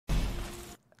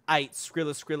Aight,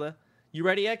 Skrilla. You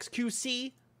ready,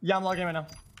 XQC? Yeah, I'm logging in right now.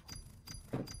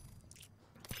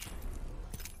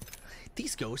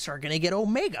 These ghosts are gonna get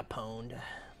Omega pwned.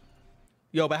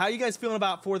 Yo, but how you guys feeling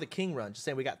about For the King run? Just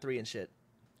saying we got 3 and shit.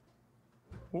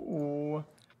 Ooh.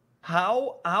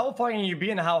 How far can you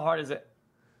be and how hard is it?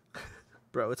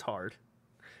 Bro, it's hard.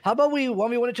 How about we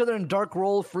 1v1 each other in dark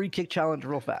roll free kick challenge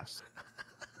real fast?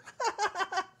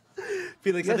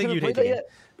 Felix, I think you'd hate it.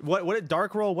 What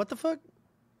dark roll? What the fuck?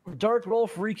 Dark roll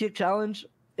free kick challenge.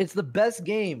 It's the best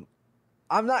game.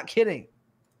 I'm not kidding.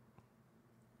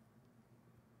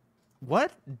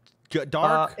 What?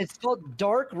 Dark? It's called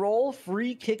Dark Roll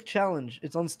Free Kick Challenge.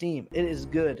 It's on Steam. It is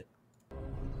good.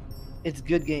 It's a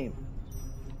good game.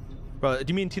 Bro,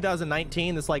 do you mean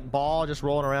 2019? This like ball just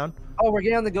rolling around? Oh, we're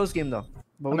getting on the Ghost game though.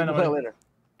 But we can play it later.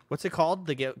 What's it called?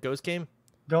 The Ghost game?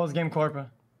 Ghost Game Corp.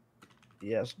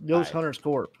 Yes, Ghost Hunters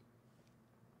Corp.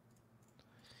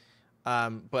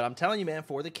 But I'm telling you, man,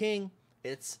 For the King,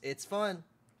 it's fun.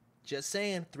 Just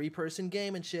saying, 3-person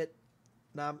game and shit.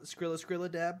 Nah,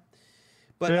 Skrilla dab.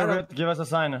 But give us a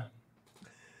sign.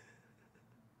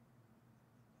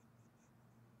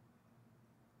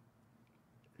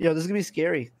 Yo, this is gonna be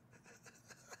scary.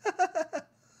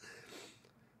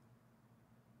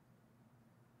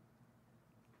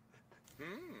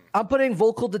 I'm putting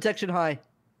vocal detection high.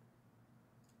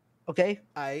 Okay?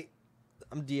 I'm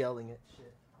DLing it.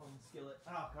 Shit. Skillet.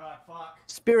 Oh god, fuck.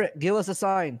 Spirit, give us a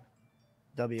sign.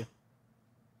 W.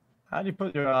 How do you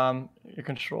put your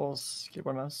controls,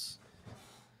 keyboard, mouse?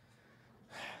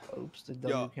 Oops, the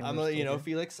W. Yo, I'm gonna let you know,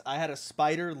 Felix. I had a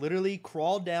spider literally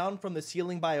crawl down from the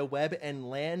ceiling by a web and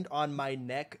land on my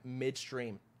neck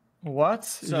midstream. What?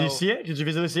 So, did you see it? Did you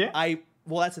visually see it?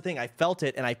 Well, that's the thing. I felt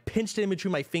it and I pinched it in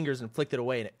between my fingers and flicked it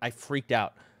away, and I freaked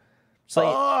out.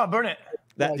 So burn it!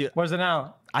 Where's it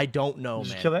now? I don't know, man.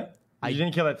 Did you kill it? You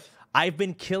didn't kill it. I've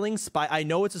been killing I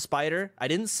know it's a spider. I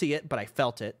didn't see it, but I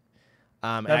felt it.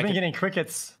 I've been getting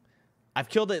crickets. I've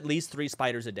killed at least 3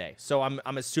 spiders a day, so I'm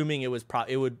assuming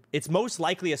it's most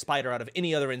likely a spider out of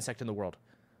any other insect in the world.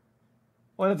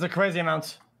 Well, that's a crazy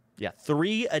amount. Yeah,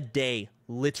 3 a day,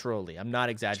 literally. I'm not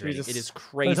exaggerating. Jesus. It is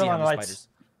crazy how many spiders.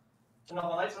 Turn on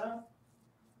the lights now.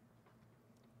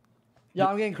 Yeah,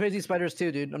 I'm getting crazy spiders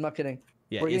too, dude. I'm not kidding.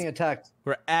 Yeah, we're getting attacked.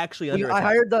 We're actually under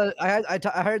I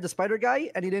attack. I hired the spider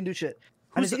guy, and he didn't do shit.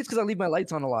 And I think it's because I leave my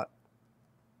lights on a lot.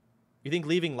 You think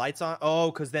leaving lights on? Oh,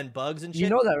 because then bugs and shit? You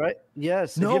know that, right?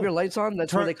 Yes. No. If you have your lights on,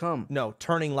 that's where they come. No,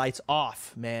 turning lights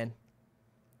off, man.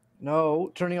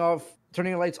 No, turning your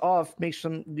lights off makes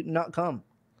them not come.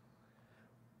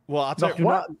 Well, I'll tell you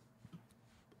what.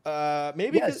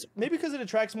 Maybe Yes. because it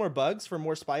attracts more bugs for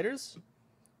more spiders.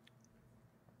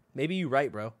 Maybe you're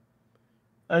right, bro.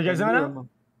 Are you guys in now?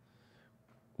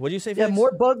 What do you say, Yeah,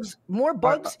 Felix? more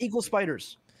bugs equal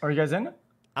spiders. Are you guys in?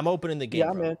 I'm opening the game,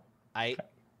 Yeah, bro. man.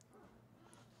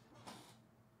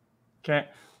 Okay,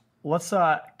 let's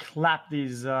clap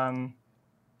these.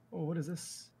 What is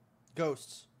this?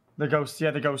 Ghosts. The ghosts,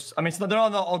 yeah, the ghosts. I mean, they're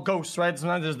not all ghosts, right?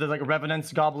 Sometimes there's like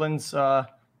revenants, goblins. Not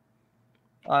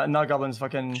goblins,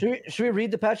 fucking. Should we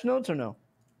read the patch notes or no?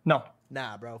 No.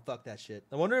 Nah, bro, fuck that shit.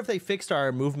 I wonder if they fixed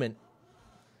our movement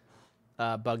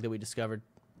bug that we discovered.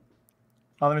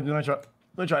 Oh, let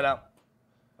me try it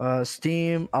out.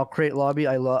 Steam. I'll create lobby.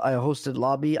 I hosted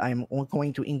lobby. I'm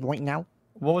going to invite now.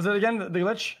 What was it again? The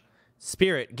glitch?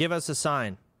 Spirit, give us a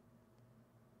sign.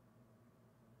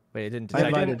 Wait, it didn't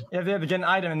detect it. You have to get an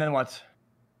item, and then what?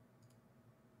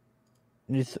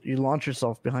 You launch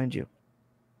yourself behind you.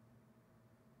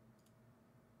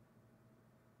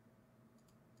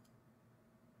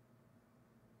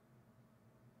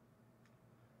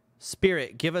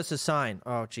 Spirit, give us a sign.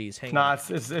 Oh, jeez, hang on. Nah,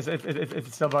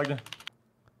 it's still bugged.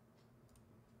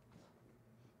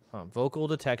 Vocal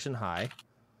detection high.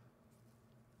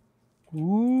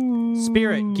 Ooh.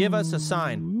 Spirit, give us a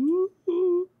sign.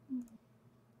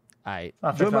 Alright.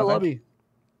 Join my lobby.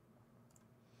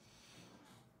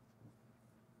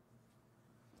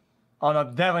 Oh no,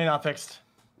 definitely not fixed.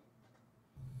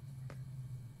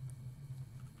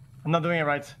 I'm not doing it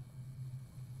right.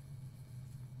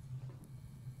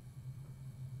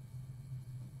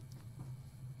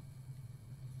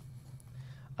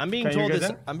 I'm being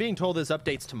told this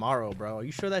update's tomorrow, bro. Are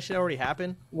you sure that shit already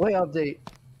happened? What update?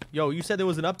 Yo, you said there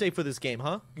was an update for this game,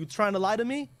 huh? You trying to lie to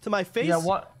me? To my face? Yeah,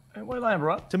 what? What are you lying,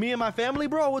 bro? To me and my family,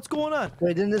 bro? What's going on?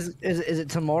 Wait, is it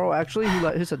tomorrow actually?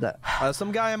 Who said that?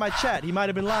 Some guy in my chat. He might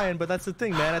have been lying, but that's the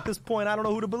thing, man. At this point, I don't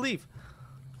know who to believe.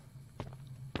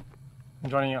 I'm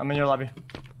joining you. I'm in your lobby.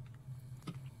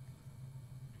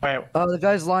 Wait. The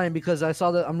guy's lying because I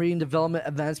saw that I'm reading development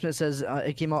advancement. It says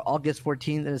it came out August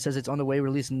 14th, and it says it's on the way,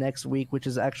 released next week, which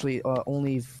is actually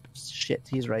only shit.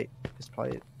 He's right. It's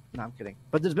probably. No, I'm kidding.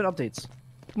 But there's been updates.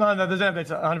 No, there's updates.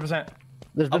 100%.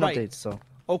 There's been Alright. updates, so.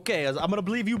 Okay, I'm gonna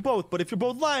believe you both, but if you're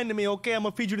both lying to me, okay, I'm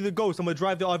gonna feed you to the ghost. I'm gonna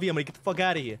drive the RV. I'm gonna get the fuck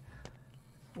out of here.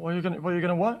 What are you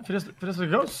gonna what? For this the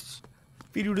ghosts?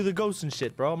 Feed you to the ghosts and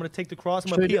shit, bro. I'm gonna take the cross.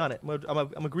 I'm gonna pee on it. I'm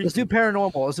gonna grease. Let's do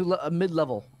paranormal. Let's do a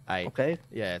mid-level. Aight. Okay?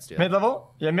 Yeah, let's do that.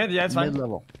 Mid-level? Yeah, yeah, it's fine.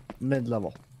 Mid-level.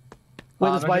 Mid-level. Wait,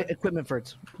 let's buy equipment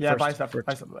first. Yeah, buy first. stuff.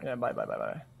 Buy stuff. Yeah,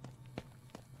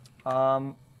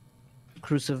 buy.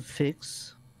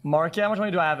 Crucifix. Mark, how much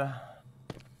money do I have?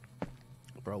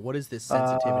 Bro, what is this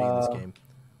sensitivity in this game?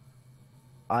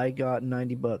 I got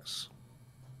 $90.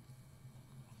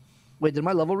 Wait, did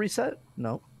my level reset?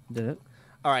 No, didn't.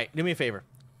 All right, do me a favor.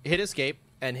 Hit escape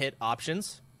and hit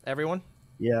options, everyone.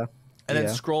 Yeah. And then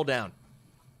scroll down.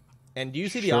 And do you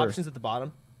see the options at the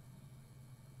bottom?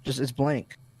 Just it's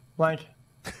blank. Blank.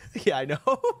 Yeah, I know.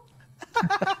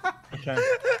 Okay.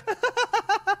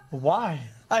 Why?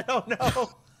 I don't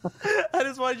know. I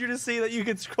just wanted you to see that you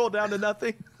can scroll down to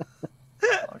nothing.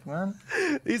 Fuck, man.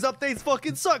 These updates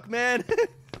fucking suck, man.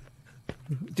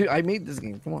 Dude, I made this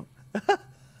game. Come on.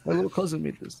 My little cousin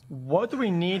made this. What do we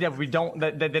need that we don't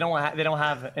that they don't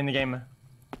have in the game?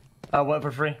 What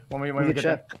for free when we get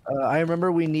check. I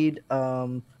remember we need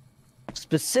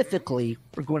specifically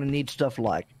we're going to need stuff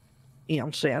like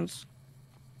Eon Sands.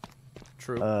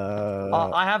 True.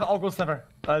 I have Ogre Sniffer.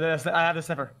 I have the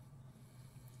Sniffer.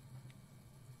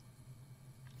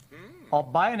 I'll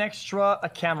buy an extra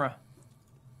camera.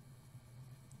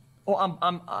 Oh, All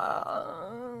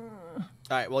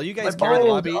right, well, you guys carry the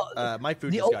lobby. My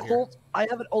food just got here. I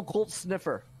have an occult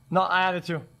sniffer. No, I have it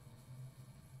too.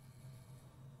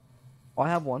 I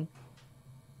have one.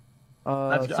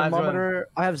 I've Thermometer.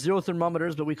 I have 0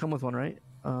 thermometers, but we come with one, right?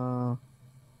 Okay,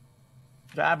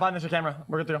 I bought an extra camera.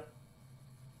 We're good to go.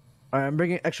 All right, I'm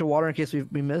bringing extra water in case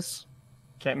we miss.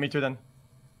 Okay, me too then.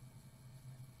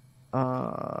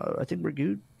 I think we're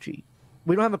Gucci.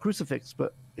 We don't have a crucifix,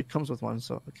 but it comes with one,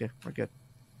 so okay, we're good.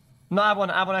 No, I have one.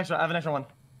 I have one extra. I have an extra one.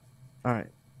 All right.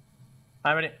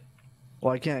 I'm ready.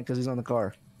 Well, I can't because he's on the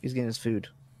car. He's getting his food.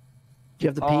 Do you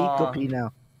have to pee? Go pee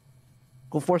now.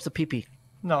 Go force the pee-pee.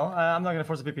 No, I'm not gonna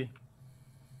force a pee-pee.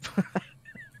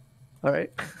 All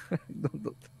right.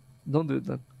 don't do it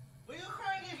then. What are you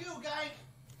crying at you, guy?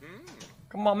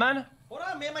 Come on, man. Hold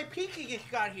on, man. My pizza just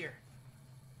got here.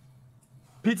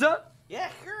 Pizza? Yeah,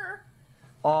 sure.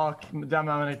 Oh, damn!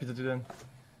 I'm gonna eat pizza too then.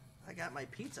 I got my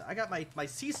pizza. I got my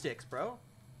C-sticks, bro.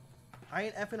 I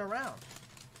ain't effing around.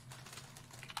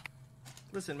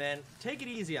 Listen, man. Take it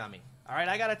easy on me. All right,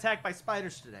 I got attacked by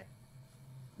spiders today.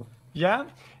 Yeah?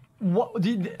 What?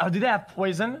 Do they have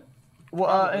poison?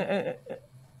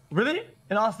 Really?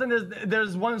 In Austin,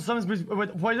 there's some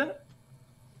with poison?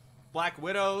 Black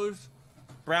widows,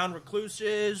 brown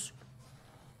recluses,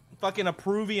 fucking a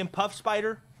Peruvian puff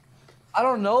spider. I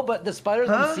don't know, but the spiders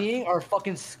I'm seeing are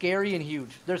fucking scary and huge.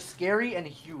 They're scary and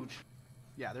huge.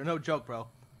 Yeah, they're no joke, bro.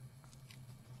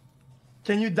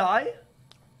 Can you die?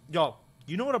 Yo,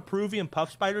 you know what a Peruvian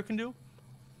puff spider can do?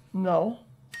 No.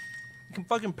 It can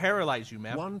fucking paralyze you,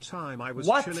 man. One time I was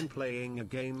chilling playing a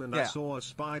game and I saw a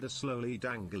spider slowly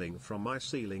dangling from my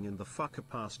ceiling and the fucker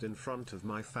passed in front of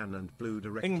my fan and blew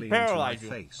directly into my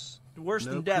face. Worse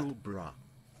than death. Cool, bruh.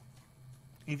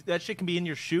 If that shit can be in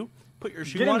your shoe. Put your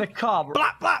shoe Get on. in the car, bro.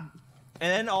 Blop, blop.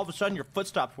 And then all of a sudden your foot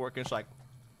stops working. It's like,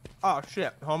 oh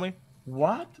shit, homie.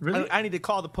 What? Really? I need to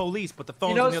call the police, but the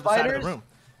phone's on the other side of the room.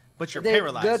 But you're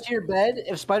paralyzed. Go to your bed.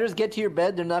 If spiders get to your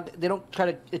bed, they don't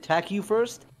try to attack you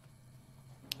first.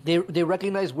 They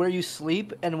recognize where you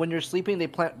sleep, and when you're sleeping, they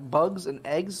plant bugs and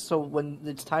eggs. So when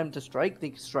it's time to strike,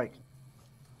 they strike.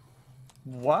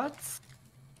 What?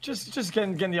 Just get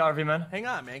in the RV, man. Hang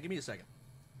on, man. Give me a second.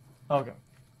 Okay.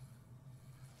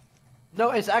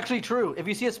 No, it's actually true. If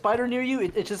you see a spider near you,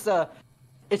 it's just a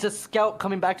scout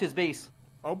coming back to his base.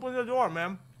 Open the door,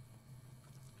 man.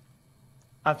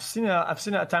 I've seen a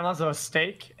time lapse of a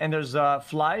steak, and there's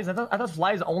flies. I thought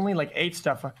flies only like ate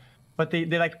stuff, but they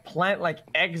like plant like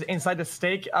eggs inside the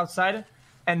steak outside,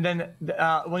 and then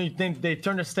when you think they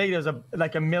turn the steak, there's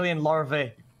like a million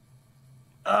larvae.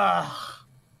 Ugh.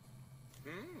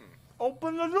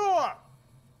 Open the door.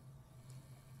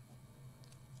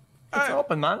 It's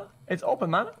open, man. It's open,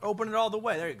 man. Open it all the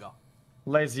way. There you go.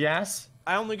 Lazy ass.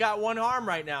 I only got one arm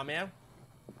right now, man.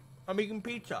 I'm eating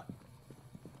pizza.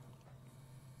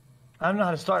 I don't know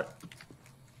how to start.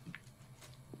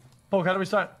 Poke, how do we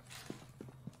start?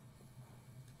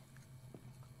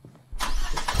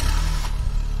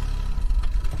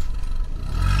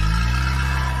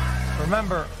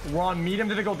 Remember, we're on medium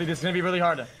difficulty. This is gonna be really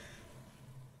hard.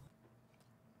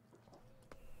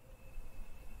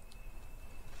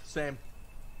 Same.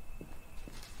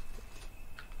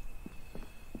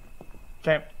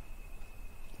 Okay.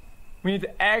 We need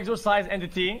to exorcise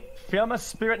entity, film a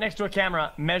spirit next to a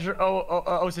camera, measure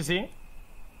OCC,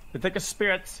 detect a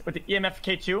spirit with the EMF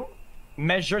K2,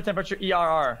 measure temperature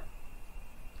ERR.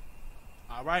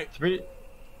 All right. 3.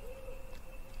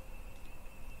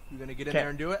 You gonna get in there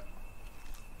and do it?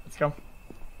 Let's go.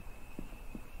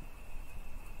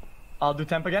 I'll do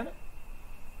temp again.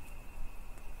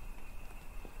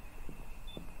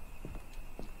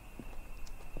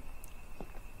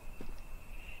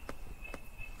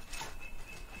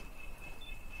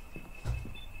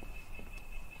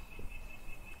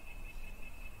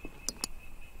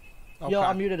 Yo,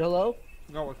 I'm muted. Hello?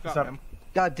 No, what's What's up, up? man?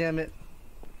 God damn it.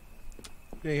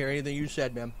 Didn't hear anything you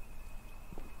said, man.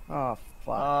 Oh,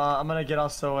 fuck. I'm gonna get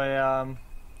also a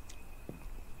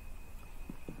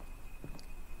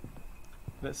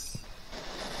this.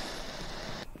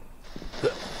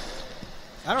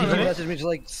 I don't Pizza know. message me just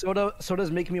like,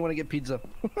 soda's making me want to get pizza.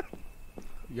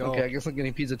 Yo, Okay, I guess I'm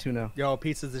getting pizza too now. yo,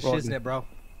 pizza's the Well, shiznit, bro. All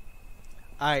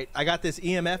right, I got this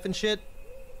EMF and shit.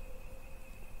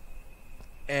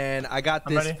 And I got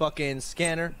I'm this ready. fucking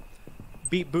scanner.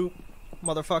 Beep boop,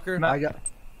 motherfucker.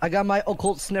 I got my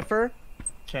occult sniffer.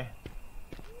 Okay.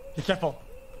 Be careful.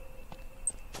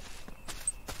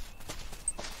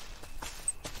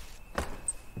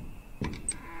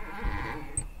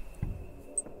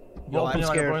 Yo, Open I'm your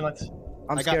line, scared. open your lines.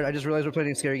 I'm I got- scared. I just realized we're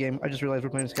playing a scary game.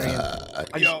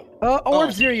 Yo,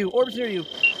 Orbs near you. Orbs near you.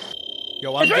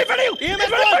 yo, I'm It's right in front of you! EMF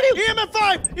It's right in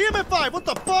 5! EMF 5! EMF 5! What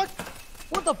the fuck?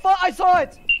 What the fuck? I saw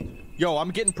it. Yo,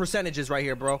 I'm getting percentages right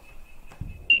here, bro.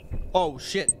 Oh,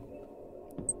 shit.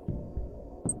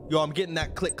 Yo, I'm getting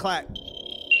that click clack.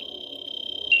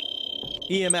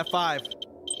 EMF 5.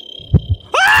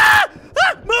 Ah!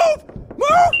 Ah! Move!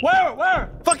 Move! Where?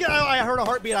 Fucking, I heard a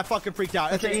heartbeat. I fucking freaked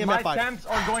out. That's Okay, an my EMF 5. temps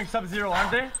are going sub-zero,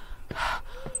 aren't they?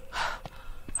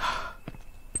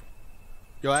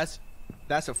 Yo,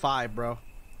 that's a 5, bro.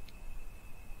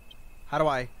 How do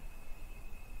I?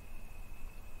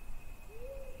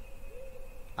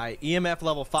 EMF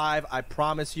level 5. I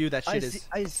promise you that shit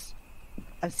is.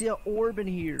 I see an orb in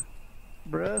here,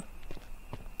 bruh.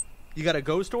 You got a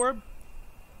ghost orb?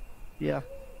 Yeah.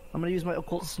 I'm gonna use my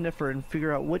occult sniffer and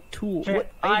figure out what tool, Okay,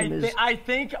 what item is. I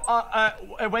think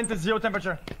it went to 0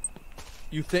 temperature.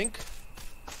 You think?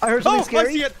 I heard Oh, something scary.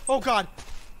 I see it. Oh god.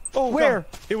 Oh Where?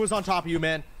 God. It was on top of you,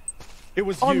 man. It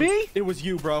was On you. me? It was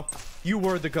you, bro. You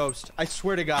were the ghost. I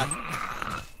swear to God.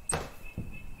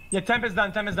 Yeah, temp is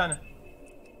done. Temp is done.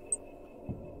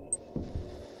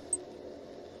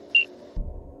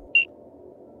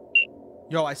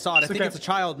 Yo, I saw it. I think okay. it's a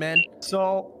child, man.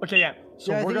 So okay, yeah.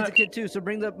 So Yeah, I we're think gonna. it's a kid too. So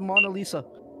bring the Mona Lisa.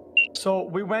 So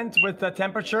we went with the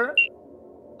temperature,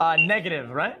 negative,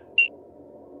 right?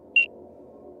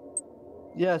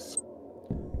 Yes.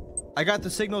 I got the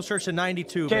signal search to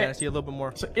 92, Okay. man. I see a little bit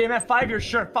more. So EMF 5, you're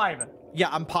sure 5. Yeah,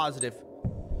 I'm positive.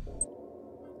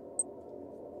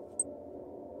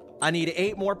 I need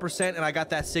 8 more percent, and I got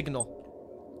that signal.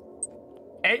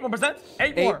 8 more percent?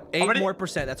 8 Eight more. Already? more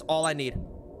percent. That's all I need.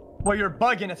 Well, you're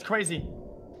bugging. It's crazy.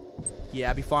 Yeah,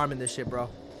 I be farming this shit, bro.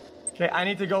 Okay, I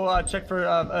need to go check for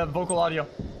vocal audio.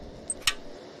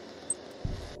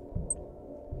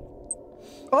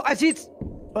 Oh, I see it.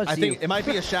 Oh, I think it might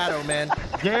be a shadow, man.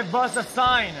 Give us a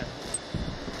sign.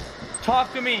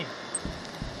 Talk to me.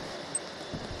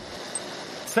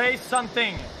 Say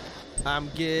something. I'm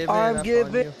giving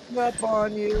up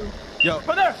on you. Yo,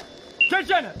 Brother,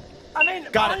 kitchen. I mean,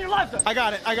 got on it. your left. I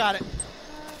got it. I got it.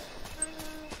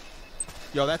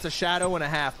 Yo, that's a shadow and a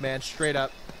half, man. Straight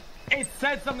up. It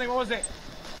said something. What was it?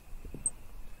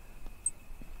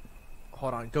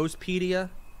 Hold on. Ghostpedia.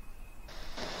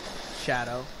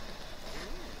 Shadow.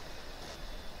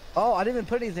 Oh, I didn't even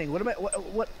put anything. What am I?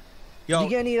 What? Yo, Did you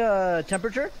get any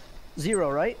temperature? 0,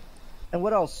 right? And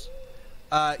what else?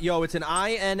 yo, it's an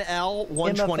INL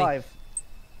 120. EMF 5.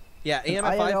 Yeah, EMF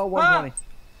 5. INL 120.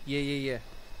 Yeah.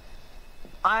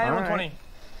 I am All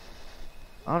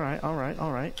right. 120.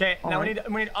 All right. Okay, All now right.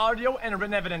 we need audio and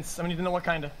written evidence. I need to know what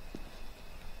kind.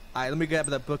 Alright, let me grab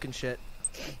that book and shit.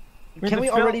 Can we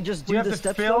already just do the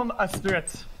steps? We have to film a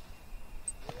spirit.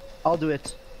 I'll do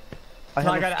it. I No,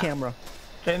 have I a gotta- camera.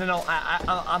 Okay, no.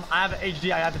 I have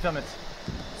HD. I have to film it.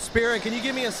 Spirit, can you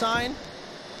give me a sign?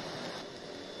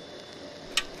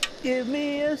 Give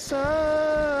me a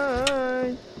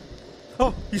sign.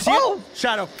 Oh, you see Oh! it?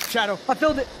 Shadow. I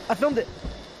filmed it.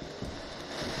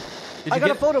 Did I you got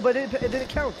get a photo, but it didn't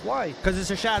count. Why? Because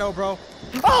it's a shadow, bro.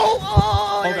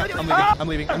 Oh! Oh god, I'm leaving. I'm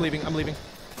leaving. I'm leaving. I'm leaving.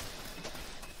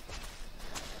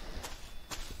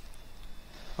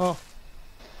 Oh.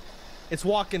 It's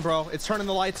walking, bro. It's turning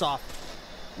the lights off.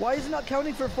 Why is it not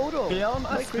counting for photo? Film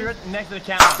a spirit next to the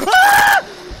camera.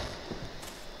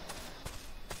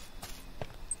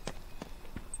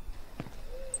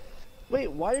 Wait,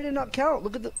 why did it not count?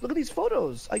 Look at these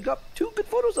photos. I got 2 good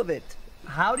photos of it.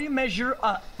 How do you measure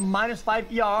a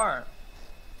 -5 ER?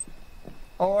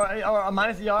 Or a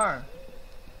minus ER?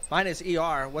 Minus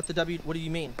ER. What the W? What do you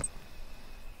mean?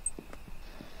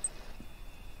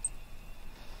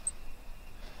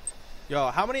 Yo,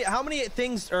 how many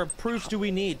things or proofs do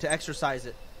we need to exercise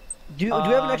it? Do we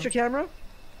have an extra camera?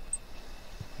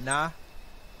 Nah.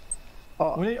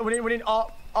 Oh, We need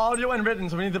audio and written,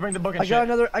 so we need to bring the book and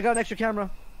I got an extra camera.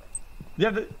 You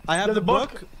have the, I have you the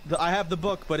book. I have the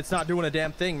book, but it's not doing a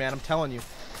damn thing, man. I'm telling you.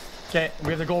 Okay, we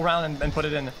have to go around and put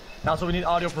it in. Also, we need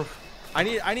audio proof. I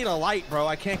need a light, bro.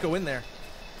 I can't go in there.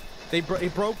 It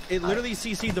broke. It literally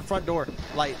CC'd the front door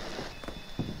light.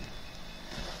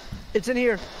 It's in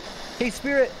here. Hey,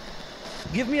 Spirit,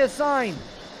 give me a sign.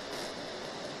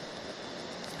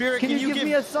 Spirit, Can you give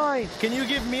me a sign? Can you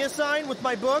give me a sign with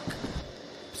my book?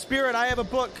 Spirit, I have a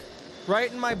book.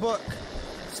 Right in my book.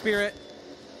 Spirit.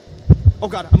 Oh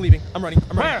god, I'm leaving. I'm running.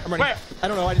 I'm running. Where? I'm running. Where? I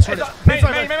don't know. I just heard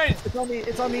it. Main. It's on me.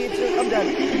 It's on me. I'm dead.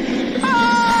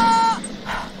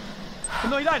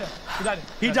 No, he died. He died.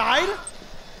 He died?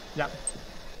 Yeah.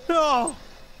 No.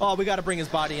 Oh, we gotta bring his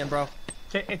body in, bro.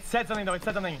 Okay, it said something though. It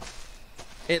said something.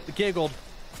 It giggled.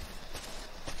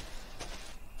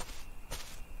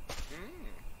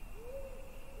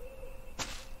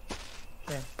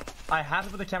 Okay. I have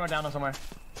to put the camera down on somewhere.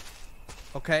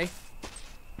 Okay.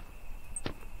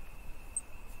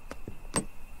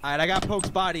 Alright, I got Poke's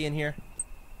body in here.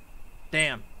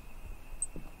 Damn.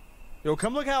 Yo,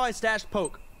 come look how I stashed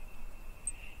Poke.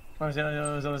 Let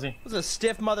me see. This is a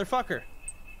stiff motherfucker.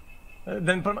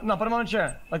 Then put him on a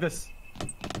chair like this.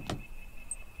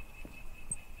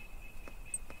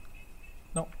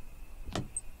 No.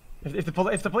 If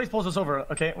the police pulls us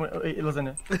over, okay,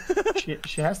 listen.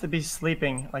 she has to be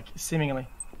sleeping, like seemingly.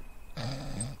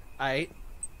 Alright.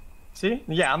 See?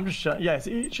 Yeah, I'm just yeah.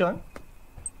 See, chilling.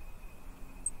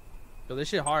 Yo, this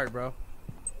shit hard, bro.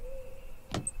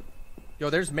 Yo,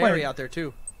 there's Mary out there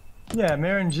too. Yeah,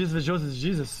 Mary and Jesus, Joseph,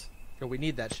 Jesus. Yo, we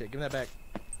need that shit. Give me that back.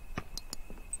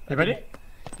 You ready?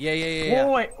 Yeah.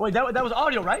 Whoa, wait, that was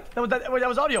audio, right? That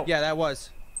was audio. Yeah, that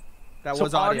was. That So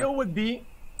was audio. audio would be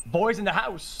boys in the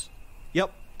house.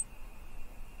 Yep.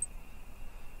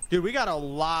 Dude, we got a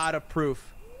lot of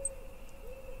proof.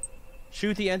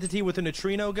 Shoot the entity with a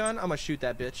neutrino gun. I'm gonna shoot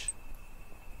that bitch.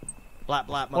 Blap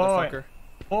blap, motherfucker.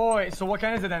 Boy, so what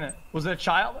kind is it then? Was it a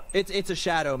child? It's a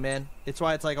shadow, man. It's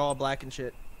why it's like all black and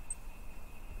shit.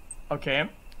 Okay.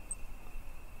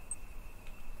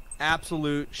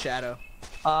 Absolute shadow.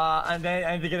 And then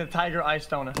I need to get a tiger eye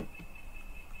stone.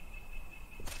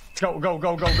 Go.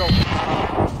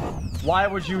 Why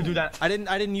would you do that? I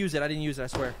didn't use it. I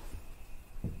swear.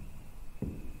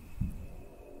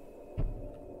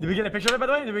 Did we get a picture of it, by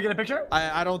the way? Did we get a picture?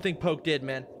 I don't think Poke did,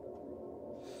 man.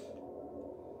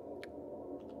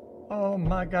 Oh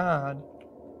my god.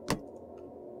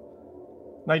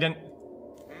 No, you didn't.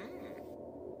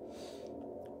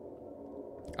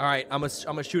 All right, I'm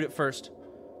gonna shoot it first.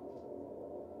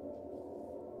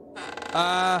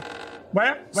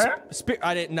 Where?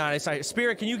 I didn't. No, sorry.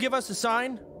 Spirit, can you give us a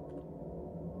sign?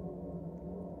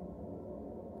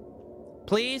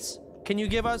 Please, can you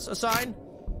give us a sign?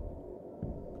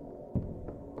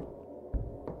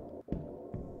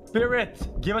 Spirit,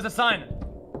 give us a sign.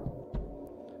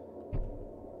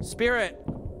 Spirit,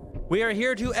 we are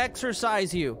here to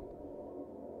exorcise you.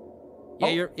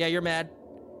 Yeah, Oh. you're mad.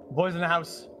 Boys in the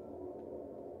house.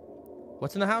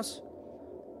 What's in the house?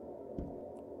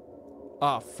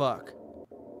 Oh fuck.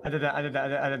 I did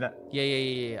that.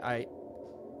 Yeah. I.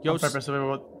 Yo, On purpose, so we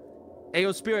will... hey,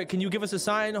 yo, Spirit, can you give us a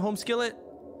sign, home skillet?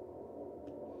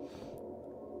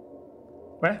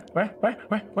 Where?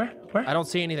 I don't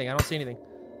see anything.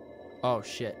 Oh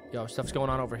shit. Yo, stuff's going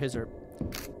on over his herb.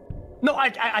 No,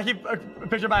 I keep a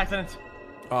picture by accident.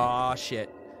 Oh shit.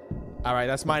 All right,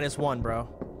 that's -1, bro.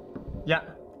 Yeah.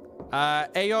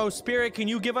 Hey, yo, Spirit, can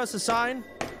you give us a sign?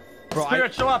 Bro,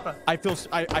 Spirit, show up. I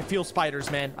feel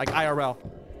spiders, man. Like IRL.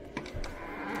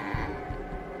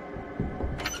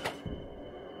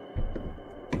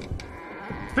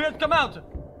 Spirit, come out.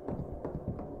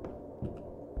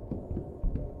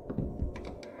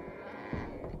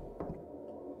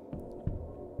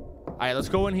 All right, let's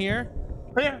go in here.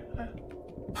 Here.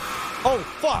 Oh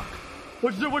fuck.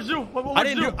 What'd you do? What'd you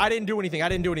do? I didn't do anything. I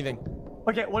didn't do anything.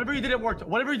 Okay, whatever you did, it worked.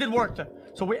 Whatever you did worked.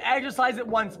 So we exercised it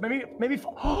once. Maybe.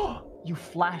 Oh, you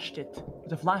flashed it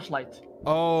with a flashlight.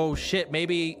 Oh shit.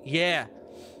 Maybe. Yeah.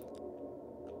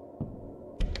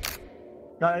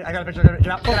 I got a picture. Get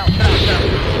out.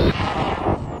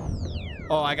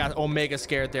 Oh, I got Omega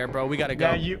scared there, bro. We gotta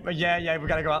go. Yeah. We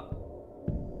gotta go up.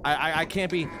 I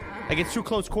can't be. Like, it's too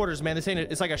close quarters, man. This ain't.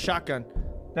 It's like a shotgun.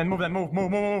 Then move.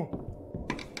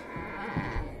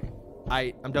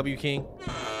 I'm W King.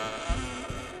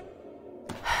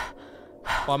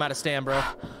 Oh, I'm out of stand, bro.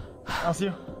 I'll see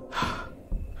you.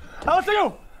 I'll see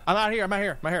you. I'm out here.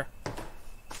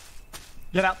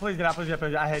 Get out, please.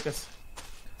 I hate this.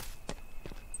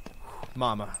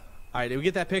 Mama. All right, did we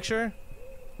get that picture?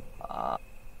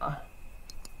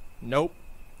 Nope.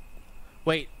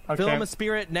 Wait. Okay. Film a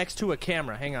spirit next to a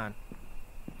camera. Hang on.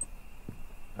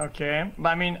 Okay, but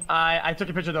I mean, I took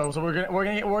a picture though, so we're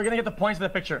gonna get the points of the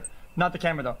picture, not the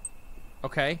camera though.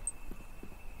 Okay.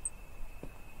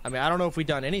 I mean, I don't know if we've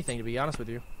done anything, to be honest with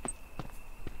you.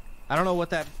 I don't know what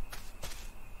that.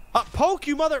 Poke,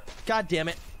 you mother! God damn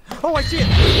it! Oh, I see it.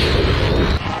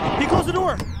 He closed the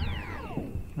door.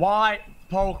 Why,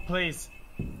 Poke, please?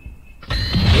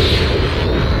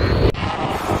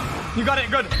 You got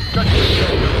it. Good.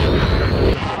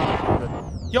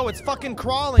 Yo, it's fucking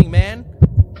crawling, man.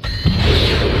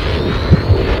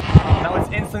 Now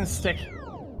it's instant stick.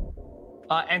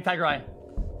 Anti-gry.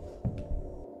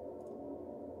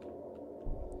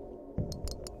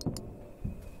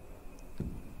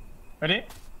 Ready?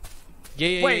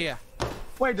 Yeah.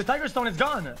 Wait, the tiger stone is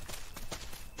gone.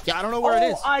 Yeah, I don't know where it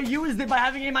is. I used it by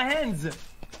having it in my hands.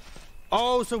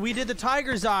 Oh, so we did the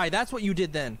tiger's eye. That's what you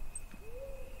did then.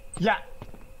 Yeah.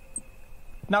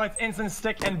 Now it's instant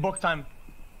stick and book time.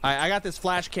 I got this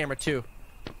flash camera too.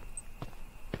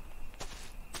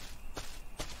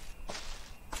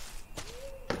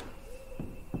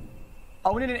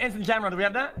 Oh, we need an instant camera. Do we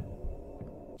have that?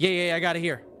 Yeah, I got it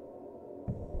here.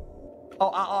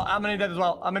 Oh, I'm gonna need that as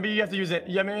well. Maybe you have to use it.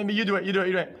 Yeah, maybe you do it. You do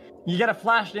it. You gotta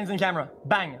flash the instant camera.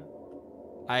 Bang.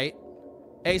 Alright.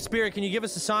 Hey, Spirit, can you give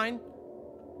us a sign?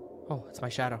 Oh, it's my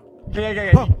shadow.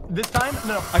 Yeah. Oh. This time?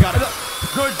 No. I got it.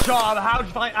 Good job.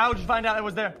 How'd you find out it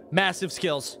was there? Massive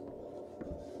skills.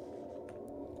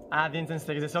 The instant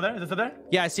stick. Is it still there?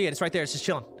 Yeah, I see it. It's right there. It's just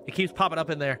chilling. It keeps popping up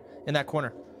in there, in that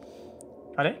corner.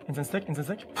 Got it? Instant stick.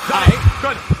 Alright.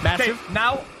 Good. Massive. Okay,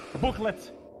 now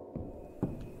booklet.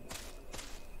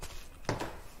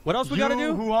 What else we gotta do?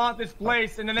 You who haunt this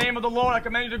place, in the name of the Lord, I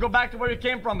command you to go back to where you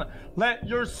came from. Let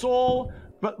your soul...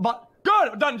 But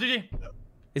good! Done, GG.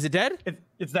 Is it dead?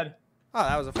 It's dead. Oh,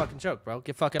 that was a fucking joke, bro.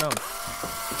 Get fucking owned.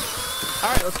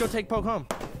 Alright, let's go take Poke home.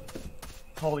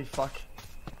 Holy fuck.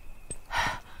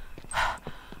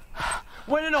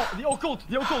 Wait, no. The occult.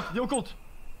 The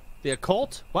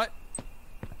occult? What?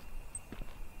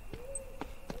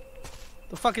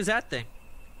 The fuck is that thing?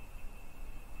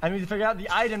 I need to figure out the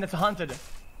item that's haunted.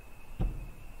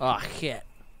 Oh, shit.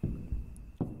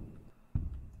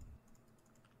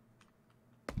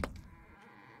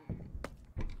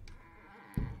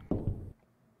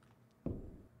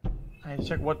 I need to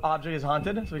check what object is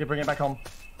haunted so we can bring it back home.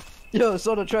 Yo,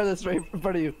 Soda, try this right in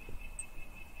front of you.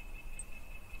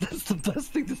 That's the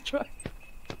best thing to try.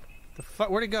 The fuck?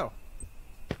 Where'd it go?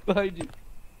 Behind you.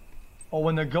 Oh,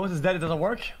 when the ghost is dead, it doesn't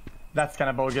work? That's kind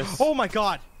of bogus. Oh my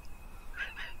god.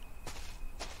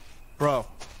 Bro.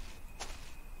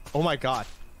 Oh my god.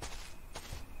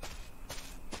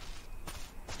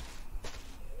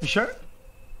 You sure?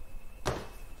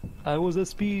 I was a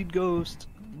speed ghost.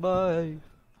 Bye.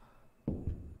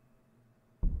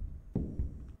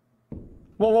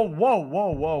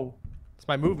 Whoa. It's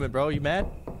my movement, bro. You mad?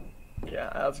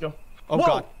 Yeah, let's go. Oh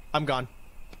god. I'm gone.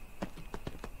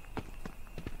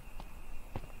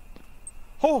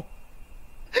 Oh!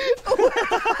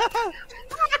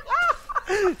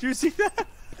 Do you see that?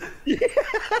 Yeah.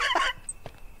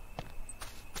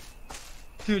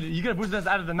 Dude, you gotta boost us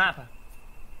out of the map.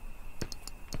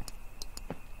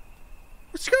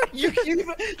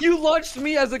 You launched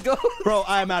me as a ghost. Bro,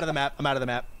 I'm out of the map. I'm out of the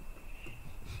map.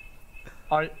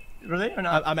 Are you really or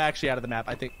not? I'm actually out of the map,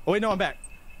 I think. Oh wait, no, I'm back.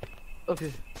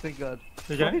 Okay, thank God.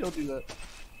 You okay? Don't do that.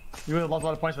 You would have lost a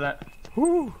lot of points for that.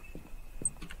 Whoo!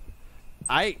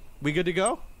 We good to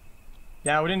go?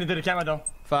 Yeah, we didn't do the camera though.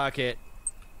 Fuck it.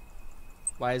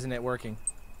 Why isn't it working?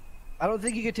 I don't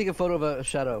think you can take a photo of a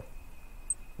shadow.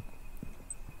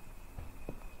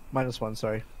 -1,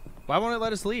 sorry. Why won't it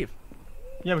let us leave?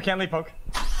 Yeah, we can't leave Poke.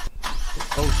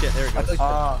 Oh shit, there it goes.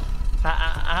 How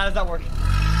does that work?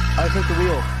 I clicked the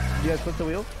wheel. Did you guys click the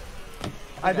wheel?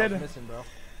 I did. Missing, bro.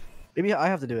 Maybe I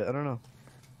have to do it. I don't know.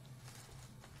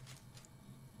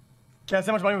 Guess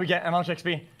how much money we get and how much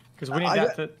XP? Because we need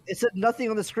that to... It said nothing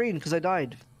on the screen because I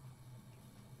died.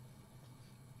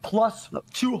 Plus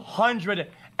 200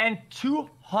 and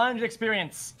 200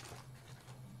 experience.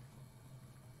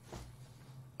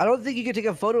 I don't think you can take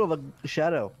a photo of a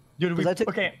shadow. Dude, I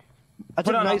took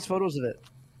nice photos of it.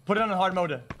 Put it on hard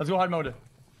mode. Let's go hard mode.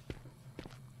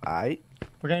 Alright.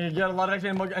 We're gonna get a lot of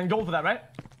XP and gold for that, right?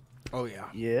 Oh yeah.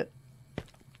 Yeah.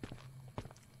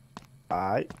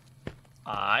 Alright.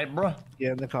 Alright, bro.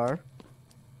 Get in the car.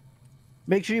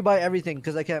 Make sure you buy everything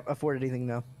because I can't afford anything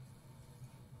now.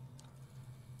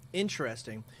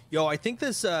 Interesting. Yo, I think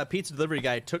this pizza delivery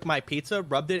guy took my pizza,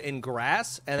 rubbed it in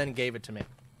grass, and then gave it to me.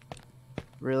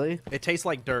 Really? It tastes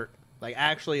like dirt. Like,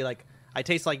 actually, like, I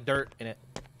taste like dirt in it.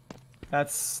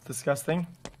 That's disgusting.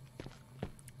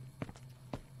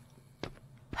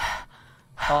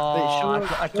 Oh,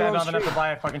 I can't have enough to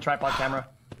buy a fucking tripod camera.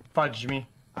 Fudge me.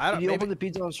 I don't. Can you open the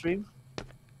pizza on stream?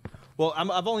 Well,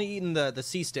 I've only eaten the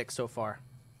C stick so far.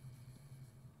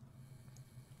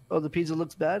 Oh, the pizza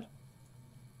looks bad?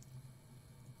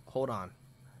 Hold on.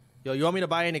 Yo, you want me to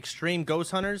buy an Extreme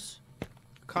Ghost Hunters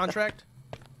contract?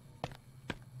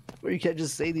 Where you can't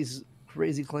just say these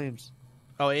crazy claims.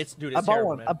 Oh, it's dude. It's I bought terrible,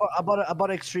 one. man. I bought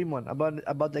an extreme one. I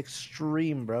bought the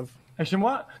extreme, bruv. Extreme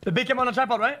what? The big camera on a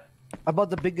tripod, right? I bought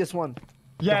the biggest one.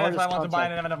 Yeah, that's why I want to buy it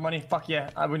and have enough money. Fuck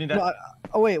yeah, we need that. No,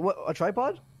 oh wait, what? A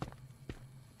tripod?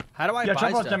 How do I buy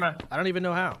tripod stuff? camera. I don't even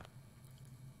know how.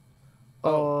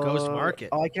 Oh, Ghost Market.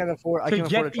 Oh, I can't afford. To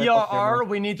get ERR,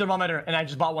 we need thermometer, and I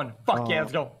just bought one. Fuck yeah,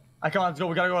 let's go. Let's go.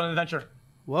 We gotta go on an adventure.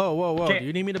 Whoa, whoa, whoa! Okay. Do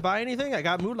you need me to buy anything? I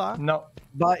got moolah. No.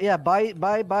 Buy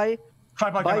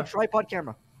Tripod camera. Tripod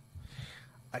camera.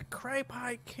 A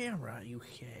tripod camera,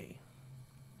 UK.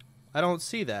 I don't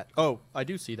see that. Oh, I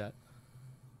do see that.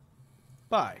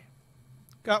 Buy.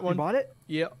 Got one. You bought it?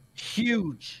 Yep.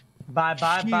 Huge. Bye.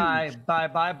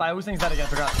 Who sings that again? I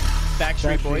forgot.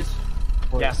 Backstreet Boys.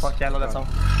 Yeah, fuck yeah, I love that song.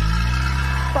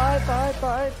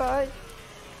 Bye.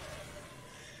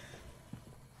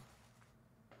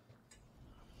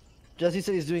 Jesse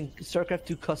said he's doing StarCraft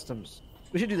 2 customs.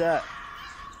 We should do that.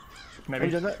 Maybe.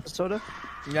 Have you done that, Soda?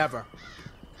 Never.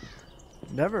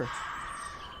 Never.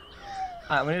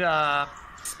 Alright, we need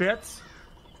spirits.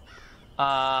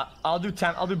 I'll do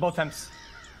both temps.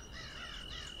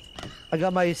 I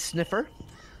got my sniffer.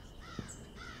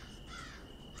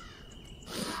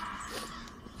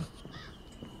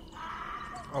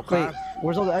 Okay. Wait,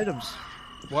 where's all the items?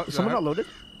 What? Is someone not loaded?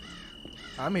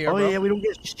 I'm here, Oh bro. yeah, we don't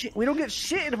get shit. We don't get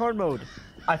shit in hard mode.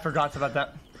 I forgot about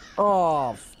that.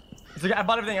 Oh. It's okay, I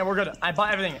bought everything and we're good. I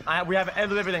bought everything. We have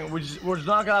everything. We're just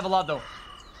not gonna have a lot though.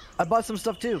 I bought some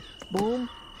stuff too. Boom,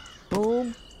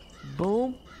 boom,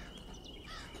 boom.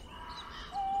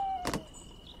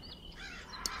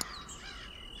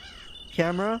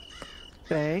 Camera,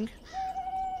 bang.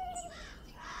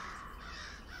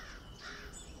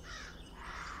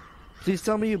 Please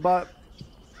tell me you bought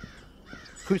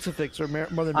crucifix or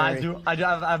Mother Mary. I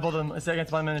have both of them. It's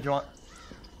against 1 minute if you want.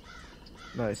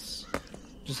 Nice.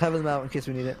 Just have them out in case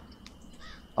we need it.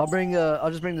 I'll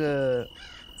just bring the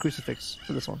crucifix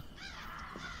for this one.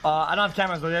 I don't have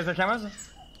cameras. Do you guys have cameras?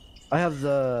 I have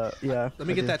the Let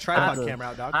me get that tripod camera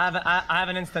out, dog. I have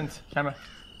an instant camera.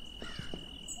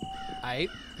 Alright,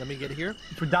 let me get here.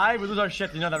 If we die, we lose our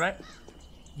shit. You know that, right?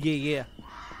 Yeah.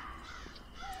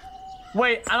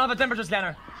 Wait, I don't have a temperature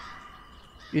scanner.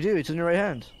 You do. It's in your right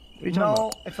hand. What are you talking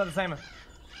about? It's not the same.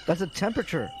 That's a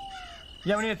temperature.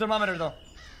 Yeah, we need a thermometer though.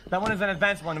 That one is an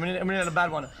advanced one. We need a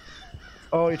bad one.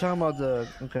 Oh, you're talking about the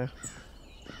okay.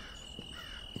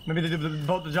 Maybe they do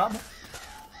both the job.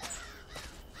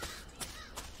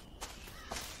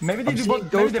 Maybe they both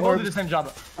do the same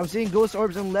job. I'm seeing ghost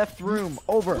orbs in left room.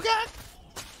 Over.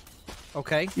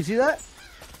 Okay. You see that?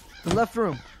 The left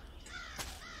room.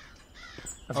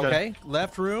 That's okay. Good.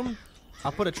 Left room.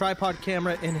 I'll put a tripod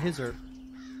camera in his herb.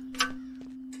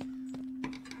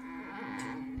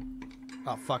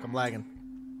 Oh fuck! I'm lagging.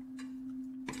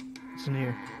 It's in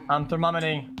here. I'm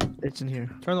thermometering. It's in here.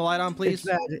 Turn the light on, please.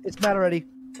 It's bad already.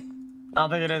 I don't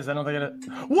think it is.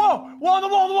 Whoa! Whoa on the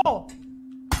wall!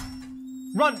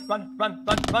 Run!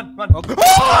 Oh,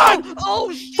 God!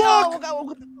 Oh shit!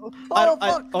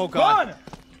 Fuck! Oh God! Run!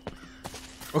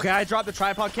 Okay, I dropped the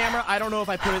tripod camera. I don't know if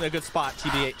I put it in a good spot,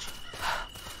 TBH.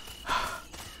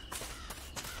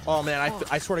 Oh man,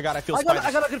 I swear to God, I feel spiders.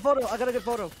 I got a good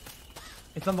photo.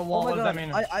 It's on the wall. What does that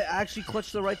mean? I actually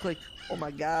clutched the right click. Oh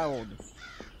my God.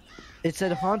 It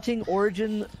said haunting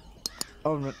origin.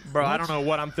 Oh, bro, what? I don't know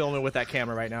what I'm filming with that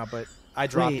camera right now, but I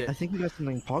dropped it. I think we got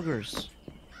something poggers.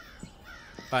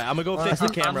 All right, I'm gonna go fix the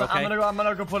camera. Okay. I'm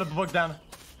gonna go put a book down.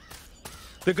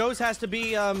 The ghost has to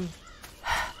be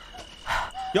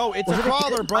Yo, it's a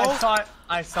crawler, bro.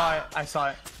 I saw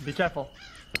it. Be careful.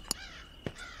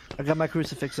 I got my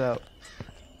crucifix out.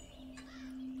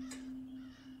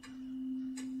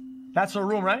 That's her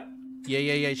room, right?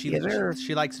 Yeah.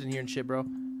 She likes it in here and shit, bro.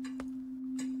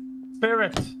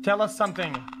 Spirit, tell us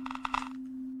something.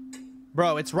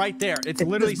 Bro, it's right there. It's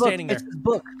literally standing there. It's this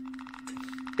book.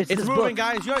 It's moving,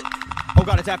 guys. Oh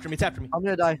god, it's after me. I'm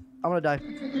gonna die.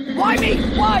 Why me?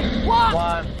 Why? What?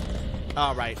 One.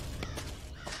 All right.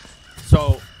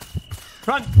 So.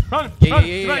 Run.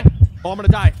 Yeah. Oh, I'm gonna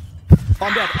die. Oh,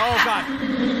 I'm dead. Oh god.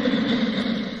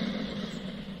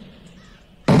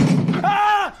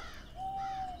 Ah!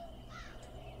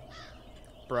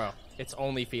 Bro, it's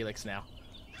only Felix now.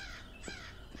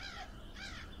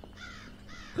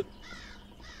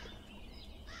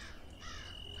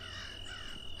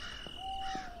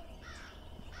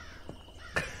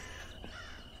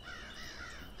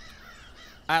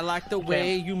 I like the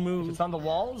way you move. If it's on the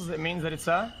walls, it means that it's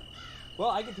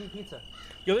Well, I can eat pizza.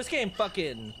 Yo, this game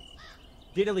fucking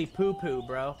diddly poo poo,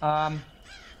 bro.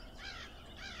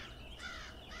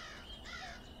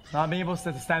 Not being able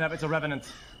to stand up, it's a revenant.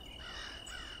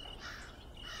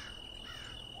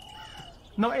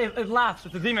 No, it laughs,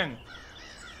 it's a demon.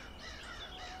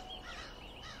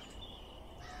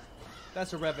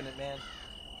 That's a revenant, man.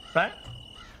 Right?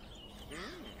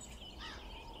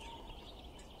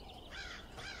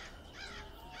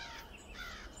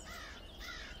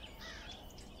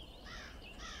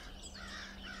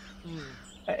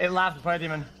 It laughs, it's probably a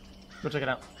demon. Go check it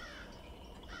out.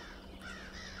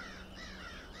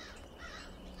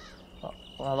 Oh,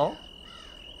 hello?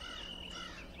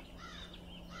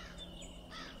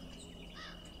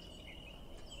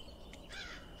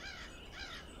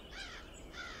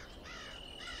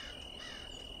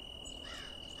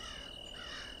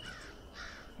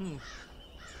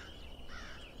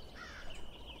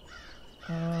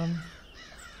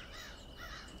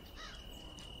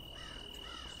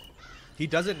 He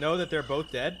doesn't know that they're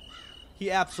both dead? He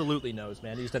absolutely knows,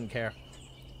 man. He just doesn't care.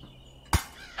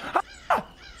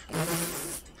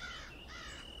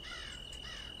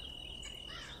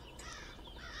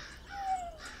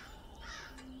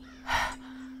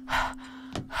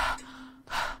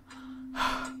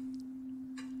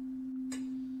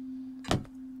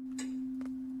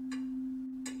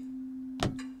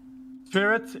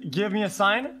 Spirit, give me a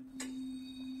sign.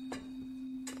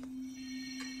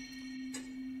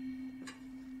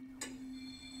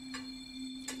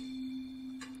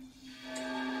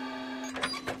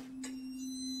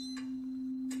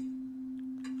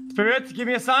 Spirit, give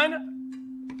me a sign.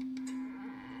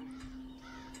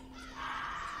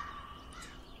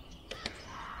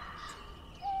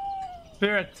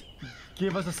 Spirit,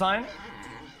 give us a sign.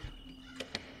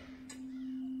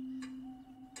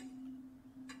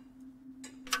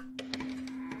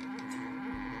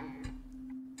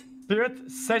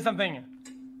 Spirit, say something.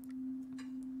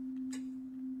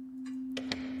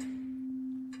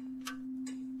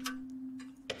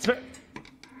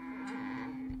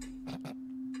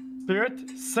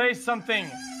 Spirit, say something.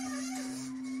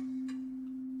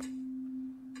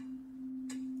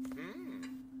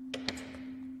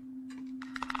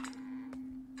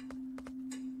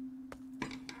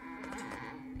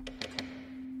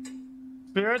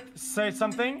 Spirit, say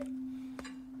something.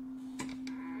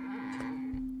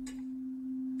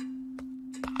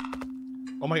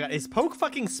 Oh my god, is Poke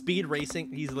fucking speed racing?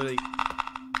 He's literally...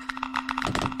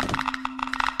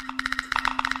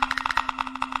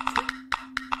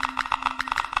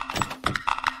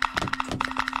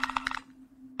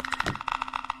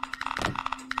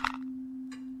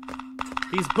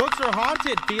 These books are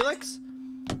haunted, Felix.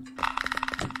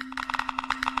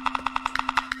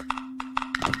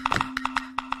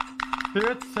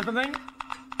 Spirit, say something.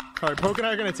 Alright, Poke and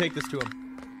I are gonna take this to him.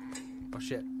 Oh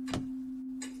shit.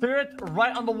 Spirit,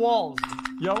 right on the walls.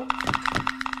 Yo.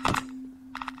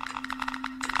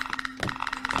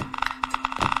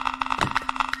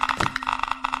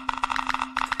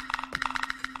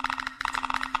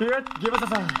 Spirit, give us a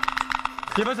sign.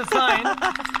 Give us a sign.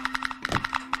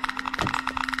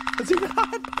 Does he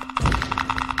not?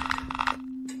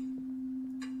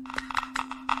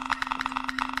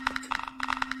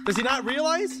 Does he not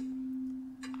realize?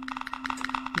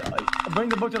 Bring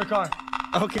the book to the car.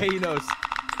 Okay, he knows.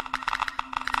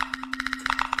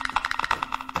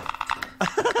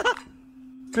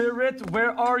 Spirit,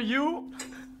 where are you?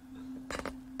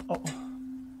 Oh.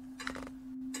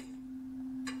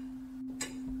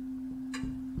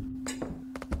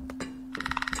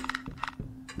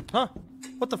 Huh?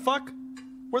 What the fuck?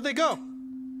 Where'd they go?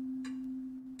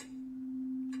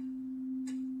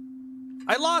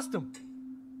 I lost them.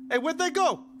 Hey, where'd they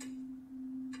go?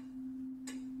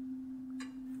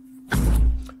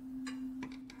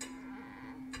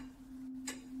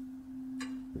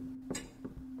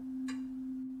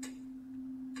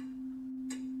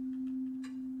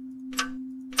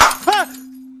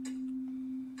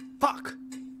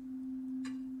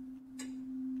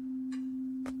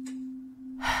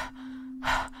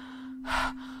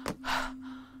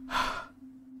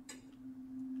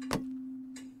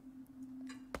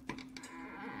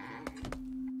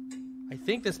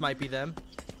 think this might be them.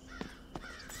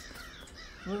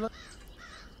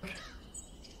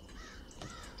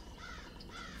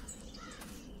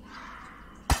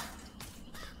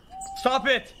 Stop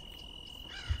it!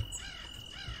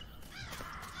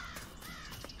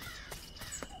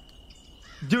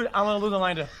 Dude, I'm gonna lose my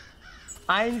mind.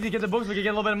 I need to get the books so we can get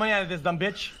a little bit of money out of this dumb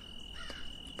bitch.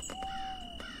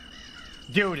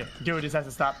 Dude, this has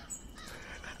to stop.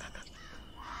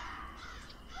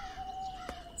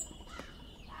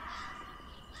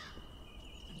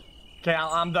 Okay,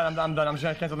 I'm done. I'm just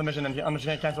gonna cancel the mission and I'm just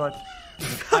gonna cancel it.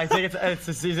 I think it's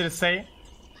easy to say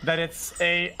that it's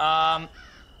a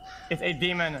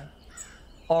demon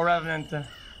or revenant.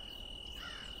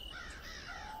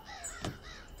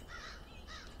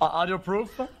 Audio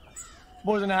proof.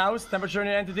 Boys in the house. Temperature in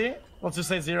the entity. Let's just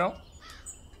say 0.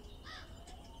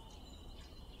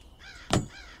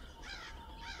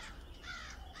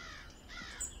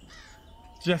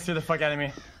 Just get the fuck out of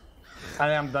me.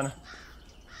 I am done.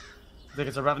 I think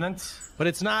it's a revenant. But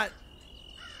it's not.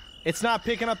 It's not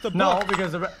picking up the book. No,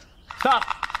 because the stop.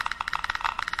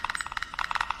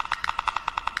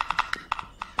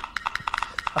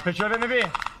 A picture of it, maybe.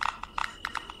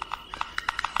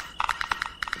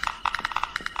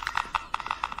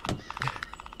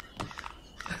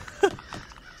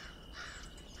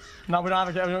 No, we don't have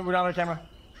a camera.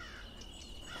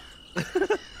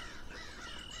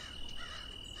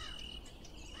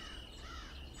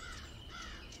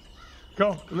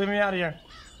 Go, leave me out of here.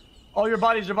 Oh, your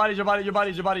bodies.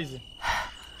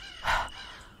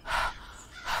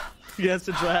 He has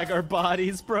to drag our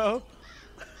bodies, bro.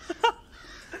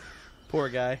 Poor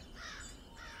guy.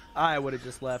 I would have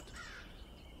just left.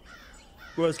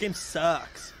 Bro, this game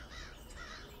sucks.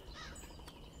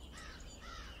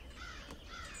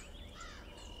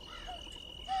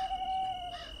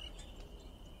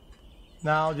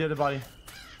 Now the other body.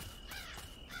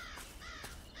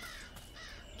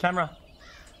 Camera.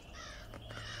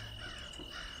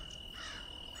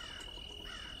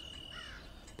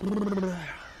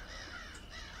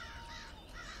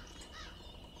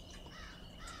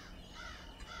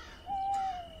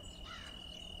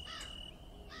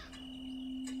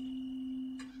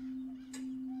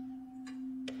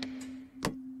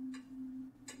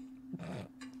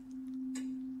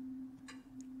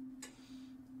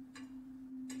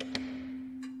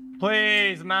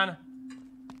 Please, man.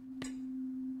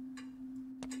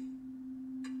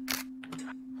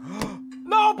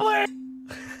 No, please.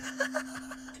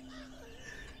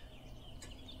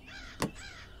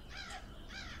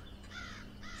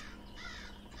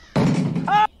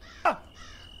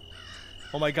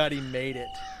 Oh my god, he made it.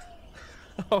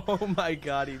 Oh my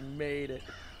god, he made it.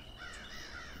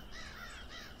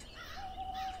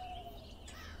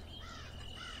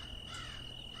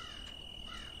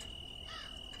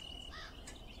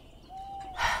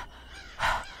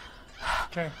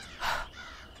 Okay.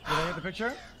 Did I get the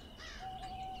picture?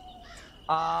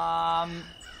 I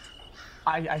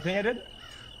think I did.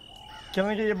 Can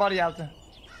I get your body out there?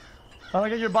 If I don't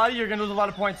get your body, you're gonna lose a lot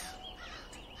of points.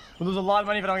 We'll lose a lot of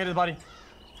money if I don't get his body.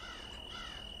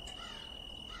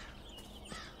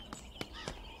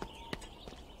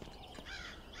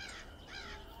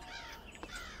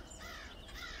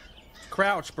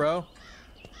 Crouch, bro.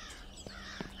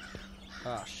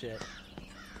 Oh, shit.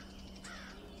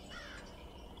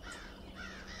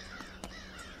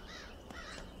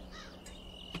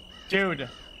 Dude.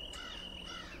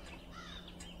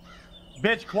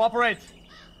 Bitch, cooperate.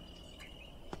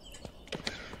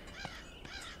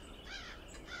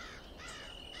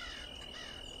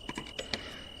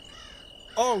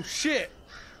 Oh, shit.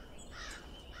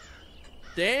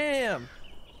 Damn.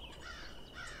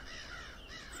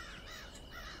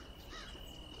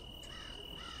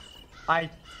 I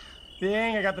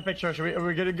think I got the picture. Are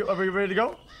we good to go? Are we ready to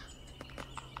go?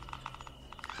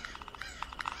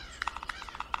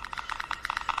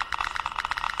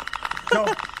 Go.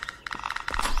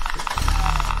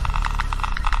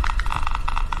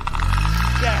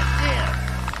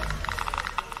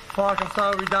 Fuck, I'm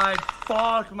sorry we died.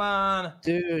 Fuck, man.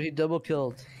 Dude, he double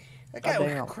killed. That guy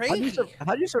was crazy.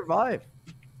 How do you survive?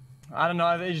 I don't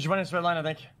know. He just went in a straight line, I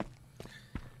think.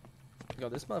 Yo,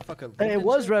 this motherfucker. Hey, it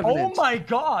was Revenant. Oh my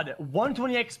god.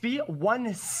 120 XP,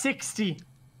 160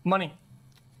 money.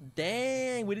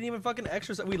 Dang, we didn't even fucking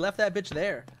exercise. We left that bitch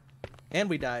there. And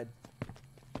we died.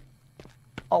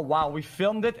 Oh wow, we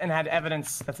filmed it and had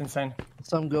evidence. That's insane.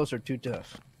 Some ghosts are too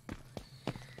tough.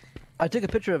 I took a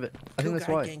picture of it. I think that's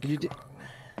why. Did you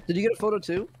get a photo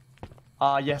too?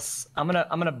 Yes. I'm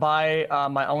gonna buy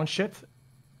my own shit,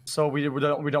 so we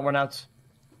don't run out.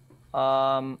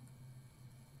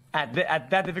 At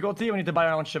that difficulty, we need to buy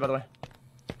our own shit. By the way.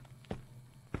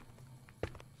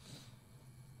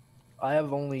 I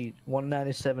have only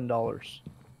 $197.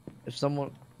 If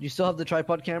someone, you still have the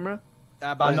tripod camera?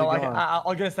 No,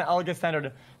 I'll get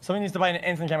standard. Someone needs to buy an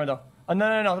instant camera though.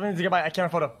 No. Someone needs to buy a camera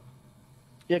photo.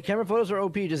 Yeah, camera photos are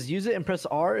OP. Just use it and press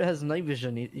R. It has night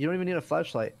vision. You don't even need a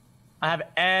flashlight. I have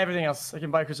everything else. I can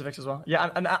buy a crucifix as well.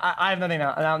 Yeah, I have nothing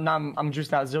now. Now I'm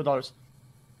juiced out. $0.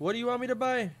 What do you want me to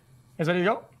buy? Is ready to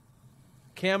go?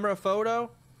 Camera photo?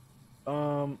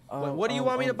 What do you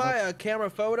want me to buy? A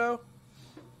camera photo?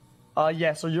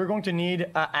 Yeah, so you're going to need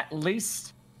at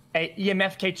least a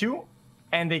EMF K2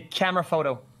 and a camera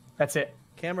photo. That's it.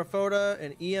 Camera photo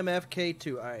and EMF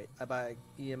K2. All right, I buy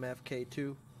EMF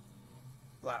K2.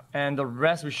 Wow. And the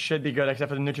rest we should be good except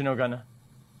for the neutrino gun.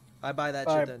 I buy that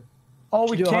shit then. Oh,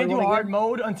 we can't do hard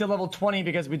mode until level 20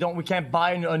 because we can't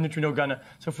buy a neutrino gun.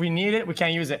 So if we need it, we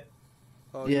can't use it.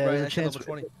 Oh, yeah, there's a chance.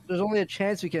 There's only a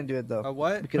chance we can do it though. A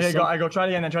what? Okay, go try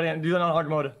it again. Do that on hard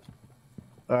mode.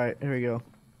 All right, here we go.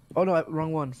 Oh no,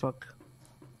 wrong one. Fuck.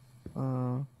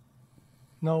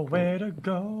 Nowhere to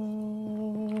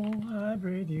go. I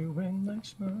breathe you in like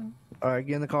smoke. All right,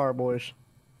 get in the car, boys.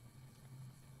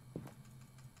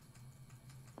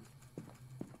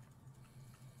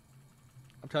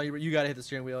 I'm telling you, you gotta hit the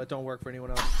steering wheel. It don't work for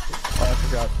anyone else. Oh, I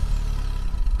forgot.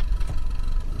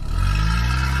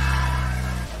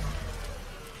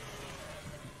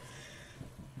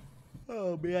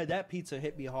 Oh man, that pizza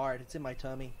hit me hard. It's in my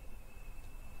tummy.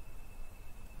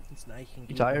 It's nice and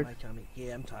deep in my tummy.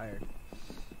 Yeah, I'm tired.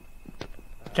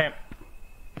 Okay.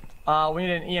 We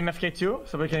need an EMF K2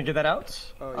 so we can get that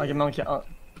out. Oh, I'll get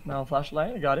my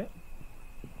flashlight. I got it.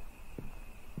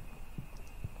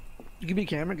 You can be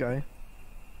camera guy.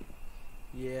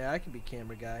 Yeah, I can be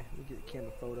camera guy. We get a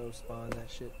camera photo, spawn that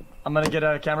shit. I'm gonna get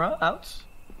a camera out.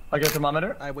 I'll get a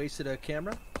thermometer. I wasted a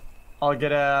camera. I'll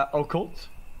get a occult.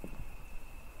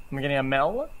 I'm getting a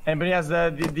Mel. Anybody has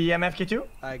the EMF K2?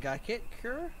 I got Kit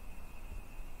Cure.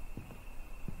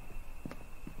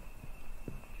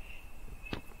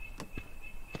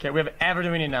 Okay, we have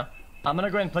everything we need now. I'm gonna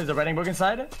go ahead and place the writing book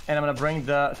inside, and I'm gonna bring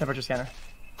the temperature scanner.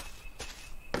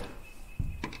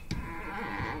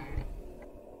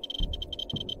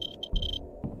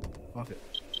 Okay.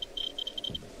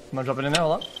 I'm gonna drop it in there,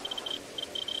 hold on.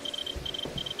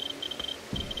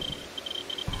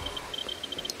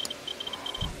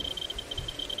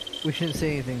 We shouldn't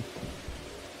say anything.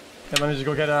 Okay, let me just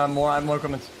go get more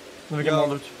equipment. Let me get more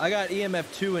loot. I got EMF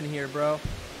 2 in here, bro.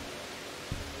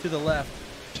 To the left.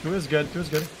 2 is good, 2 is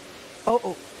good.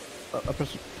 Oh. I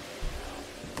pressed it.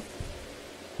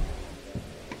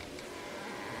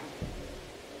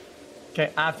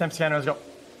 Okay, I have temp scanner, let's go.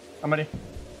 I'm ready.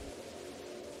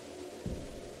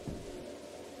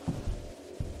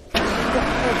 What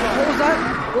was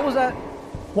that? What was that?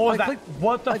 What was that?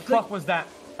 What the fuck was that?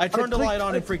 I turned the light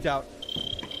on and freaked out.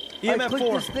 EMF I clicked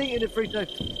 4. this thing and it freaked out.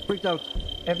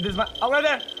 If this is my... Oh, right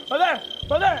there! Right there!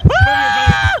 Right there!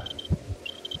 Ah!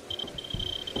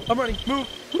 I'm running. Move.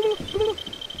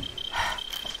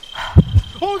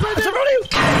 Oh, it's right there!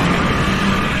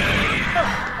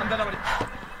 I'm dead already.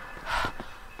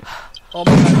 Oh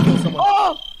my god, I killed someone.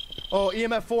 Oh,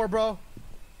 EMF 4, bro.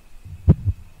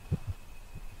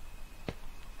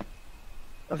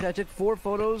 Okay, I took 4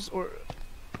 photos or...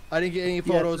 I didn't get any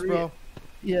photos, 3. bro.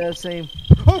 Yeah, same.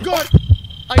 Oh god!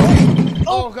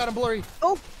 Oh god, I'm blurry.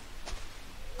 Oh!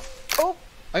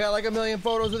 I got like 1 million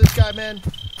photos of this guy, man.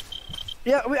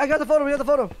 Yeah, I got the photo, we got the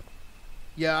photo.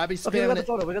 Yeah, I be spamming Okay,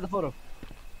 we got the photo.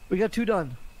 We got 2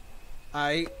 done.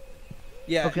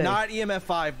 Yeah, Okay. not EMF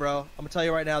 5, bro. I'm gonna tell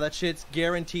you right now, that shit's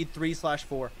guaranteed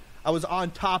 3/4. I was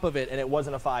on top of it and it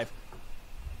wasn't a 5.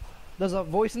 There's a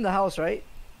voice in the house, right?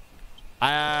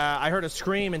 I heard a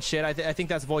scream and shit. I think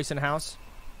that's voice in house.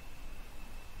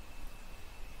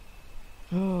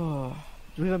 Do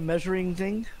we have a measuring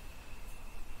thing?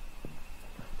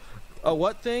 A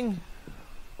what thing?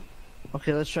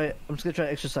 Okay, let's try it. I'm just gonna try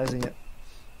exercising it.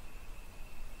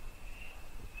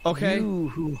 Okay. You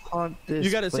who haunt this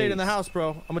You gotta say it in the place. house, bro.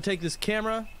 I'm gonna take this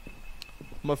camera.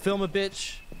 I'm gonna film a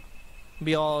bitch.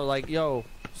 Be all like, yo,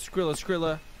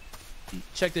 Skrilla.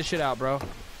 Check this shit out, bro.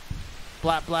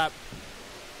 Blap, blap.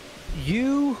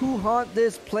 You who haunt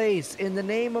this place, in the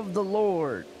name of the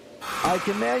Lord, I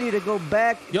command you to go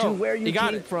back to where you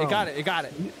came from. It got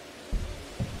it.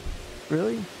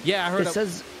 Really? Yeah, I heard it.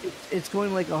 Says it's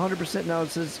going like 100% now. It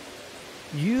says,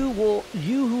 you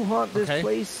who haunt this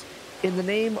place, in the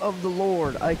name of the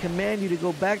Lord, I command you to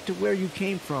go back to where you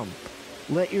came from.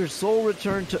 Let your soul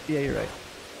return to... Yeah, you're right.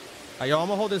 Yo, I'm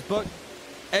gonna hold this book.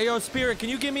 Hey, yo, Spirit, can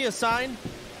you give me a sign?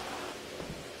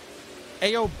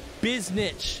 Hey, yo,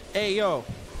 Biznitch. Hey, yo.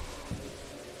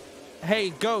 Hey,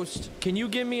 Ghost, can you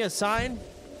give me a sign?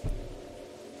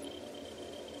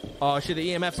 Oh shit, the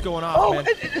EMF's going off, Oh, man.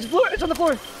 it's floor. It's on the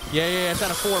floor. Yeah, it's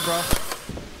at a 4, bro.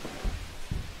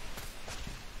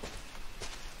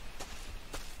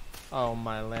 Oh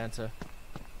my Lanta.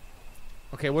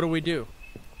 Okay, what do we do?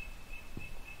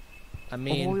 I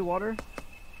mean, holy water.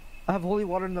 I have holy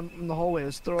water in the hallway.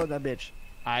 Let's throw it at that bitch.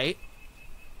 aight.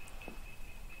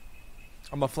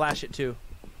 I'm gonna flash it too.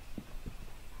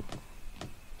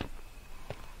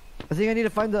 I think I need to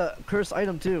find the cursed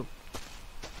item too.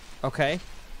 Okay.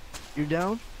 You're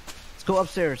down? Let's go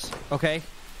upstairs. Okay.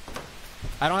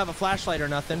 I don't have a flashlight or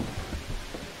nothing.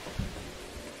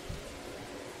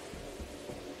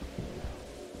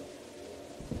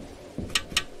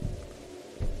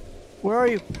 Where are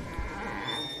you?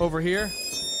 Over here.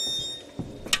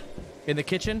 In the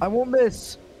kitchen. I won't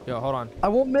miss. Yo, hold on. I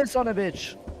won't miss on a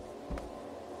bitch.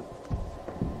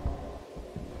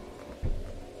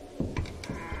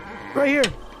 Right here.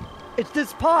 It's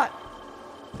this pot.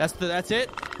 That's it?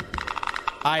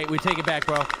 Alright, we take it back,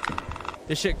 bro.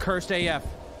 This shit cursed AF.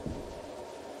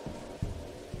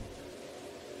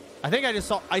 I think I just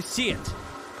saw... I see it.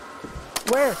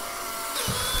 Where?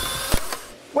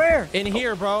 Where? In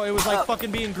here, bro. It was like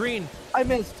fucking being green. I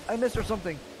missed. I missed or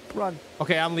something. Run.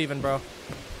 Okay, I'm leaving, bro.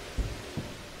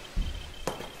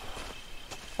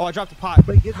 Oh, I dropped the pot.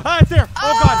 Wait, get... Ah, it's there.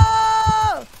 Oh, God.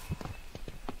 Ah!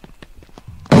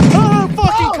 Oh,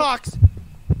 fucking Oh! cocks.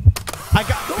 I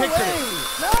got Go pictured away.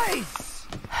 it. Nice.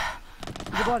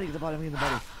 Get the body. Get the body. I'm getting the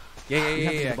body.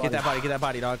 Yeah. Get that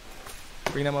body, dog.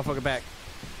 Bring that motherfucker back.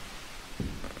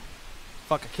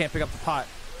 Fuck, I can't pick up the pot.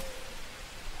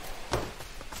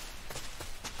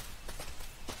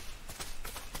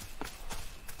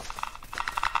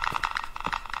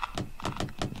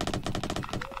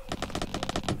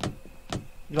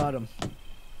 Got him.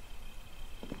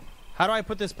 How do I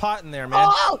put this pot in there, man?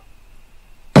 Oh!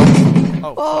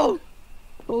 Oh. Oh!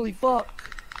 Holy fuck.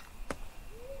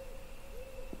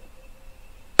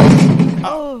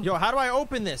 Oh. Yo, how do I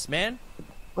open this, man?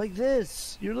 Like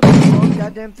this. You're looking at the wrong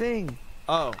goddamn thing.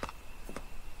 Oh.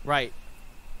 Right.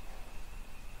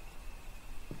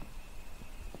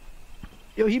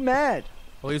 Yo, he mad.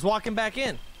 Well, he's walking back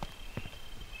in.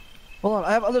 Hold on,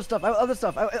 I have other stuff.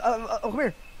 Oh, come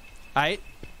here. Alright.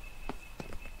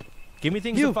 Give me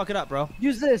things You. to fuck it up, bro.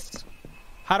 Use this.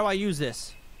 How do I use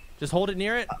this? Just hold it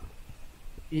near it?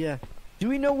 Yeah. Do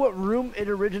we know what room it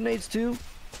originates to?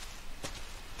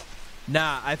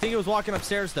 Nah, I think it was walking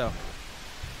upstairs, though.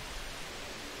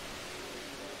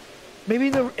 Maybe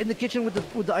in the kitchen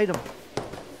with the item.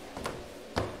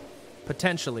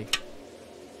 Potentially.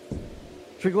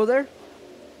 Should we go there?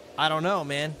 I don't know,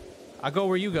 man. I'll go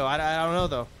where you go. I don't know,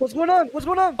 though. What's going on? What's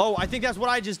going on? Oh, I think that's what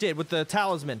I just did with the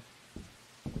talisman.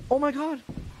 Oh my god.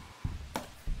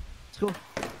 Let's go.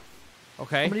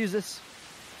 Okay. I'm gonna use this.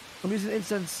 I'm using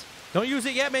incense. Don't use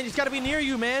it yet, man. It's got to be near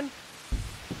you, man.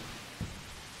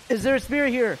 Is there a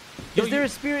spirit here? Yo, Is there a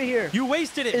spirit here? You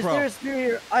wasted it, Is bro. there a spirit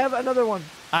here? I have another one.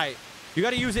 Alright. You got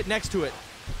to use it next to it.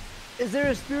 Is there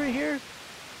a spirit here?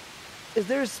 Is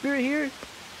there a spirit here?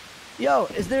 Yo,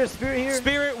 is there a spirit here?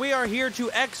 Spirit, we are here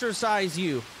to exorcise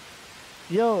you.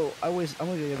 Yo, I'm gonna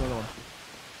get another one.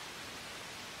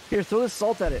 Here, throw this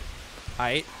salt at it.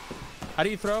 Alright. How do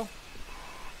you throw?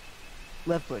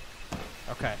 Left click.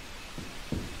 Okay.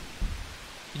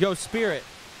 Yo, Spirit,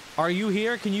 are you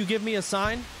here? Can you give me a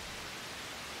sign?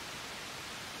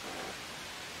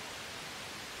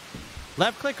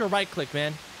 Left click or right click,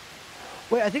 man?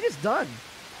 Wait, I think it's done.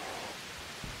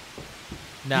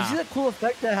 Nah. Did you see that cool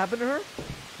effect that happened to her?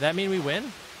 Does that mean we win?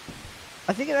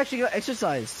 I think it actually got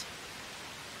exercised.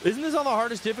 Isn't this on the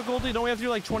hardest difficulty? Don't we have to do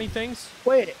like 20 things?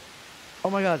 Wait. Oh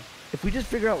my god. If we just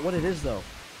figure out what it is, though.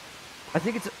 I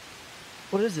think it's...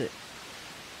 What is it?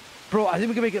 Bro, I think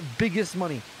we can make it biggest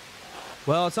money.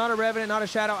 Well, it's not a revenant, not a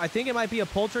shadow. I think it might be a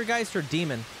poltergeist or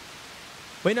demon.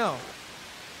 Wait, no.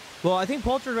 Well, I think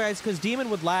poltergeist because demon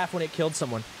would laugh when it killed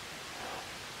someone.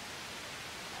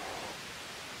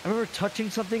 I remember touching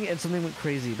something and something went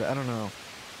crazy, but I don't know.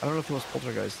 I don't know if it was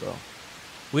poltergeist, though.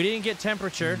 We didn't get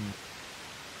temperature.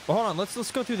 Well, hold on.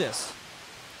 Let's go through this.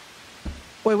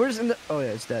 Wait, where's in the... Oh, yeah,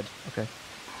 it's dead. Okay.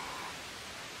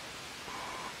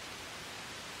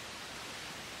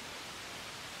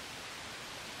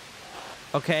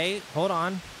 Okay, hold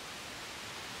on.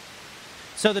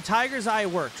 So the tiger's eye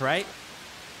worked, right?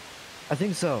 I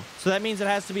think so. So that means it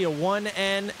has to be a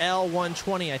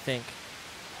 1NL120, I think.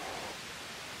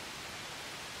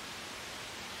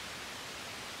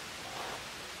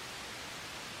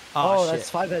 Oh, shit. that's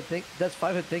five-head think. That's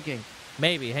five-head thinking.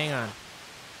 Maybe. Hang on.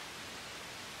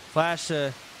 Flash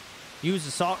use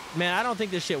the salt. Man, I don't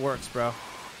think this shit works, bro.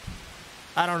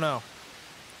 I don't know.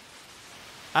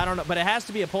 I don't know, but it has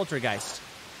to be a poltergeist.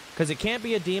 Because it can't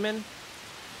be a demon.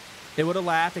 It would have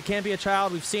laughed. It can't be a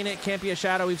child. We've seen it. Can't be a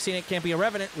shadow. We've seen it. Can't be a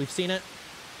revenant. We've seen it.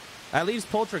 That leaves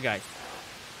poltergeist.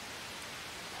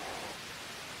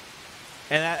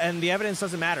 And the evidence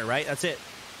doesn't matter, right? That's it.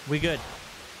 We good.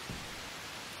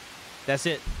 That's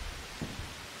it.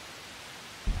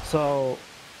 So,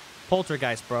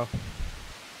 poltergeist, bro.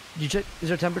 You check? Is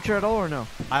there temperature at all or no?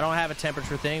 I don't have a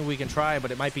temperature thing. We can try,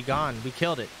 but it might be gone. We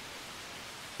killed it.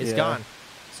 It's gone.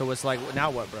 So it's like,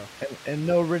 now what, bro? And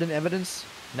no written evidence?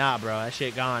 Nah, bro. That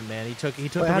shit gone, man. He took the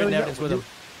written evidence with him.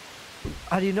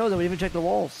 How do you know that? We didn't even check the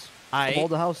walls. Of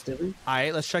the house, did we? All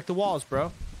right, let's check the walls,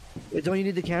 bro. Wait, don't you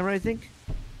need the camera, I think?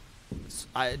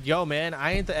 Yo, man,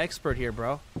 I ain't the expert here,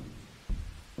 bro.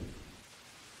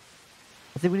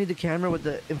 I think we need the camera with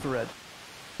the infrared.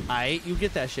 Alright, you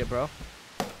get that shit, bro.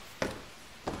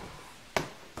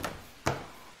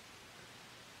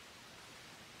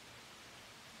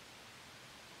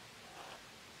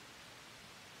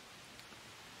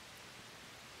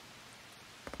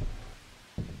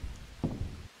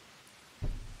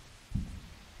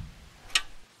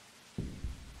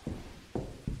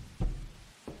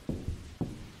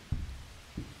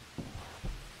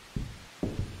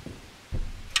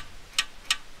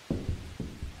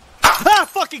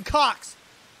 Fucking cocks!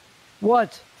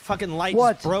 What? Fucking light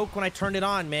just broke when I turned it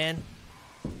on, man.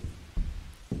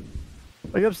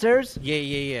 Are you upstairs?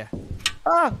 Yeah.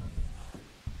 Ah!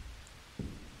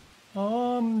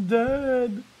 I'm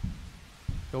dead.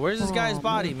 So where's this guy's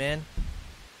body, man?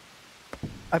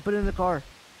 I put it in the car.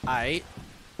 Aight.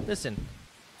 Listen.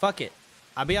 Fuck it.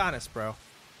 I'll be honest, bro.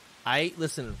 Aight,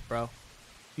 listen, bro.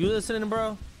 You listening,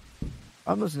 bro?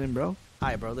 I'm listening, bro.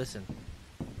 Alright, bro, listen.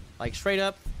 Like, straight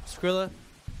up, Skrilla,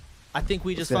 I think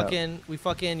we just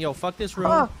fucking, yo, fuck this room.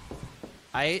 Ah!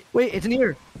 Aight? Wait, it's in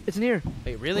here. It's in here.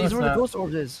 Wait, really? This is where the ghost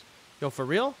orb is. Yo, for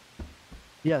real?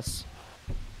 Yes.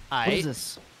 Aight. What is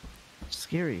this? It's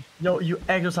scary. Yo, you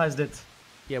exorcised it.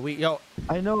 Yeah,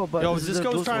 I know, but... Yo, is this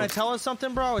ghost trying to tell us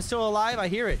something, bro? It's still alive? I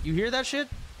hear it. You hear that shit?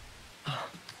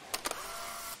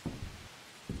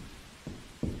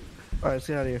 Alright, let's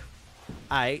get out of here.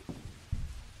 Aight.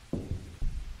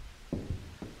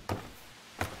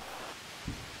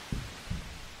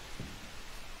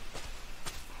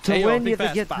 So Hey, when yo, you have to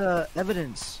big get fast the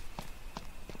evidence?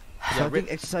 So I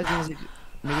think exercising is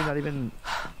maybe not even,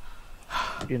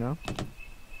 you know.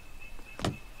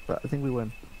 But I think we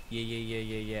win.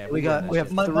 Yeah. We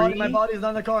have my body's not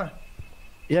in the car.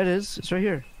 Yeah, it is. It's right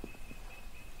here.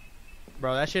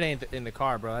 Bro, that shit ain't in the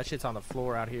car, bro. That shit's on the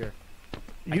floor out here.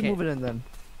 You move it in then.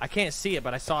 I can't see it,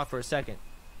 but I saw it for a second.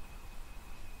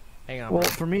 Hang on. Well,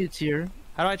 bro. for me, it's here.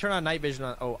 How do I turn on night vision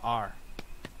on? Oh, R.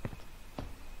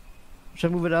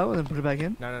 Should I move it out and then put it back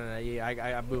in? No. Yeah,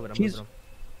 I'm moving. I'm moving him.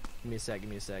 Give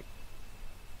me a sec.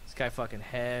 This guy fucking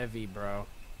heavy, bro.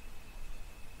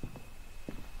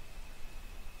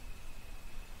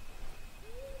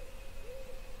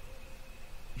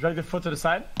 Drag the foot to the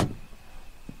side.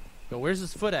 Yo, where's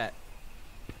his foot at?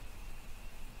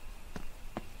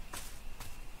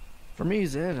 For me,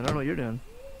 he's in. I don't know what you're doing.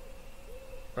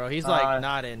 Bro, he's like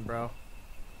not in, bro.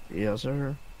 Yes,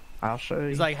 sir. I'll show you.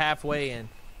 He's like halfway in.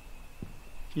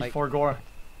 He's Like- for gore.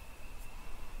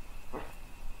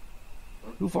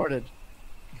 Who farted?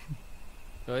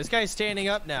 Yo, this guy's standing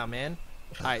up now, man.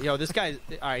 All right, yo, this guy.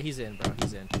 All right, he's in, bro.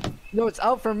 He's in. No, it's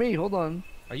out for me. Hold on.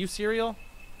 Are you serial?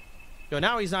 Yo,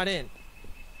 now he's not in.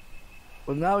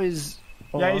 Well, now he's...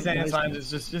 Yeah, he's in. It's fine.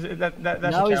 Just that Now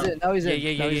should he's count. in. Now he's in.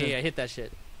 Yeah. Hit that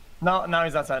shit. No, now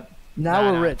he's outside.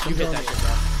 Now we're rich. You hit that shit,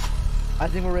 bro. I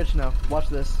think we're rich now. Watch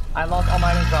this. I lost all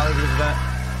my items probably because of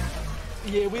that.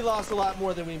 Yeah, we lost a lot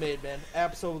more than we made, man.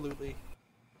 Absolutely.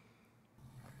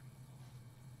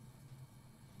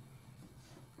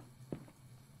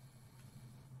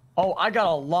 Oh, I got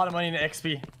a lot of money in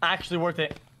XP. Actually worth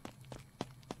it.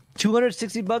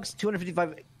 $260,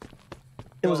 255.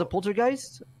 It was a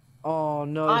poltergeist? Oh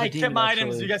no. I kept my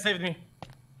items. You guys saved me.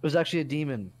 It was actually a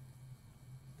demon.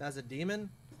 That's a demon?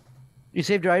 You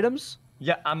saved your items?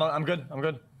 Yeah, I'm good. I'm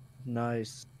good.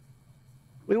 Nice.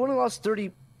 We only lost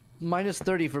 30, minus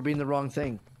 30 for being the wrong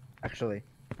thing, actually.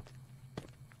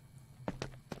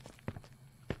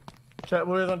 Chat,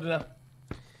 what are we gonna do now?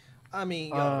 I mean,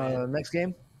 yo, man. Next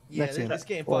game? Yeah, Next this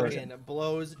game Or- fucking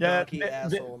blows Yeah, donkey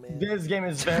asshole, man. this game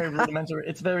is very rudimentary.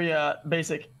 It's very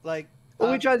basic. Like,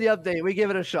 Well, we tried the update. We gave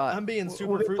it a shot. I'm being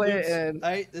super We're gonna Fruit play Loops. it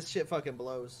and... This shit fucking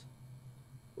blows.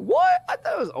 What? I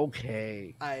thought it was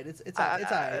okay. Alright, it's alright.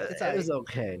 It was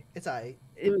okay. It's alright.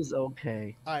 It was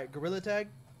okay. Alright, gorilla tag.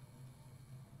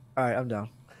 Alright, I'm down.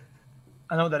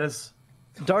 I know what that is.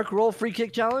 Dark roll free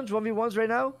kick challenge, 1v1s right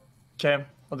now? Okay,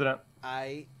 I'll do that.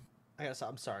 I gotta stop.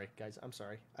 I'm sorry, guys. I'm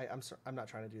sorry. I'm sorry. I'm not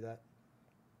trying to do that.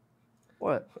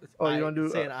 What? Oh, you want to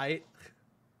do saying I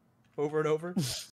over and over?